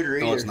good shooter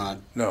either. No, it's not.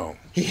 No.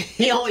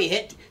 He only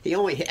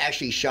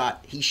actually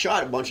shot. He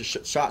shot a bunch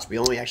of shots, but he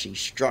only actually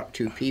struck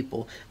 2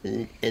 people,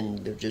 and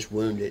they're just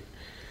wounded.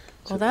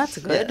 Well, that's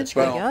good. That's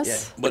I right.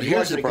 guess. Yeah. But he here's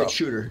wasn't the a problem. good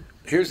shooter.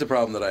 Here's the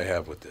problem that I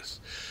have with this.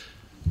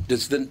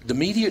 Does the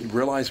media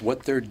realize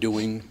what they're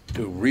doing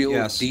to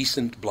real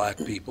decent black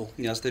people?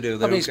 Yes, they do.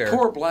 They I mean, don't care. these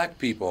poor black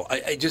people.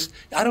 I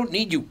don't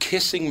need you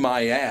kissing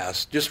my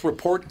ass. Just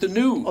report the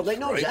news. Oh, they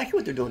know exactly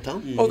what they're doing,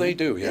 Tom. Oh, they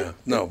do, yeah.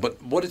 No,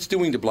 but what it's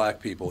doing to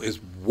black people is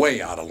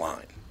way out of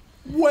line.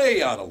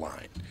 Way out of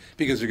line.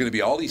 Because there are going to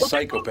be all these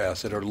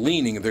psychopaths that are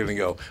leaning and they're going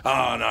to go,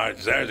 oh, no,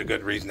 there's a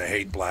good reason to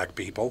hate black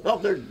people. Well,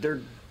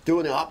 they're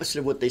doing the opposite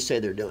of what they say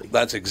they're doing.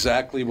 That's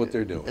exactly what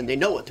they're doing. And they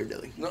know what they're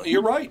doing. No,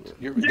 you're right.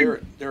 They're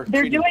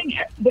doing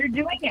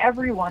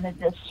everyone a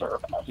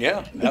disservice.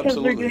 Yeah, because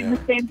absolutely. They're doing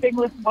the same thing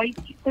with white.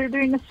 They're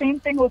doing the same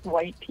thing with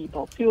white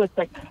people too. It's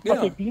like,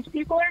 okay, these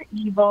people are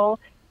evil.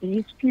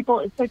 These people.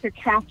 It's like they're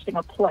casting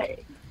a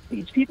play.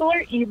 These people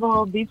are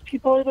evil. These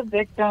people are the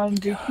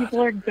victims. These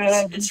people are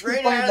good. It's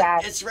right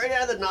out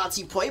of the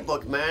Nazi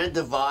playbook, man.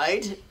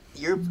 Divide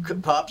your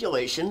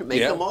population,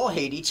 make them all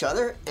hate each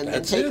other, and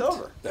then take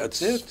over.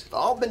 That's it. It's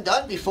all been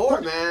done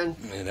before, man.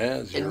 It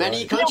has. In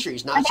many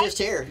countries, not just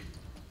here.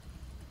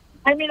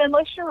 I mean,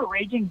 unless you're a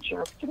raging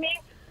jerk to me,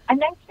 I'm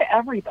nice to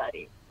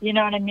everybody. You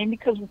know what I mean?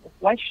 Because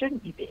why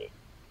shouldn't you be?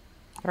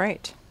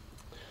 Right.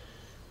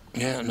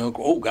 Yeah, no.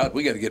 Oh, God,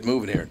 we got to get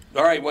moving here.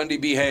 All right, Wendy,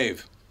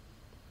 behave.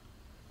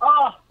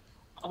 Oh,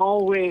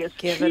 always.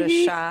 Give it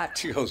a shot.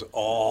 She goes,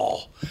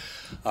 oh.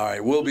 All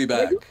right, we'll be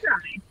back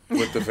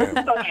with the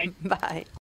family. Bye. Bye.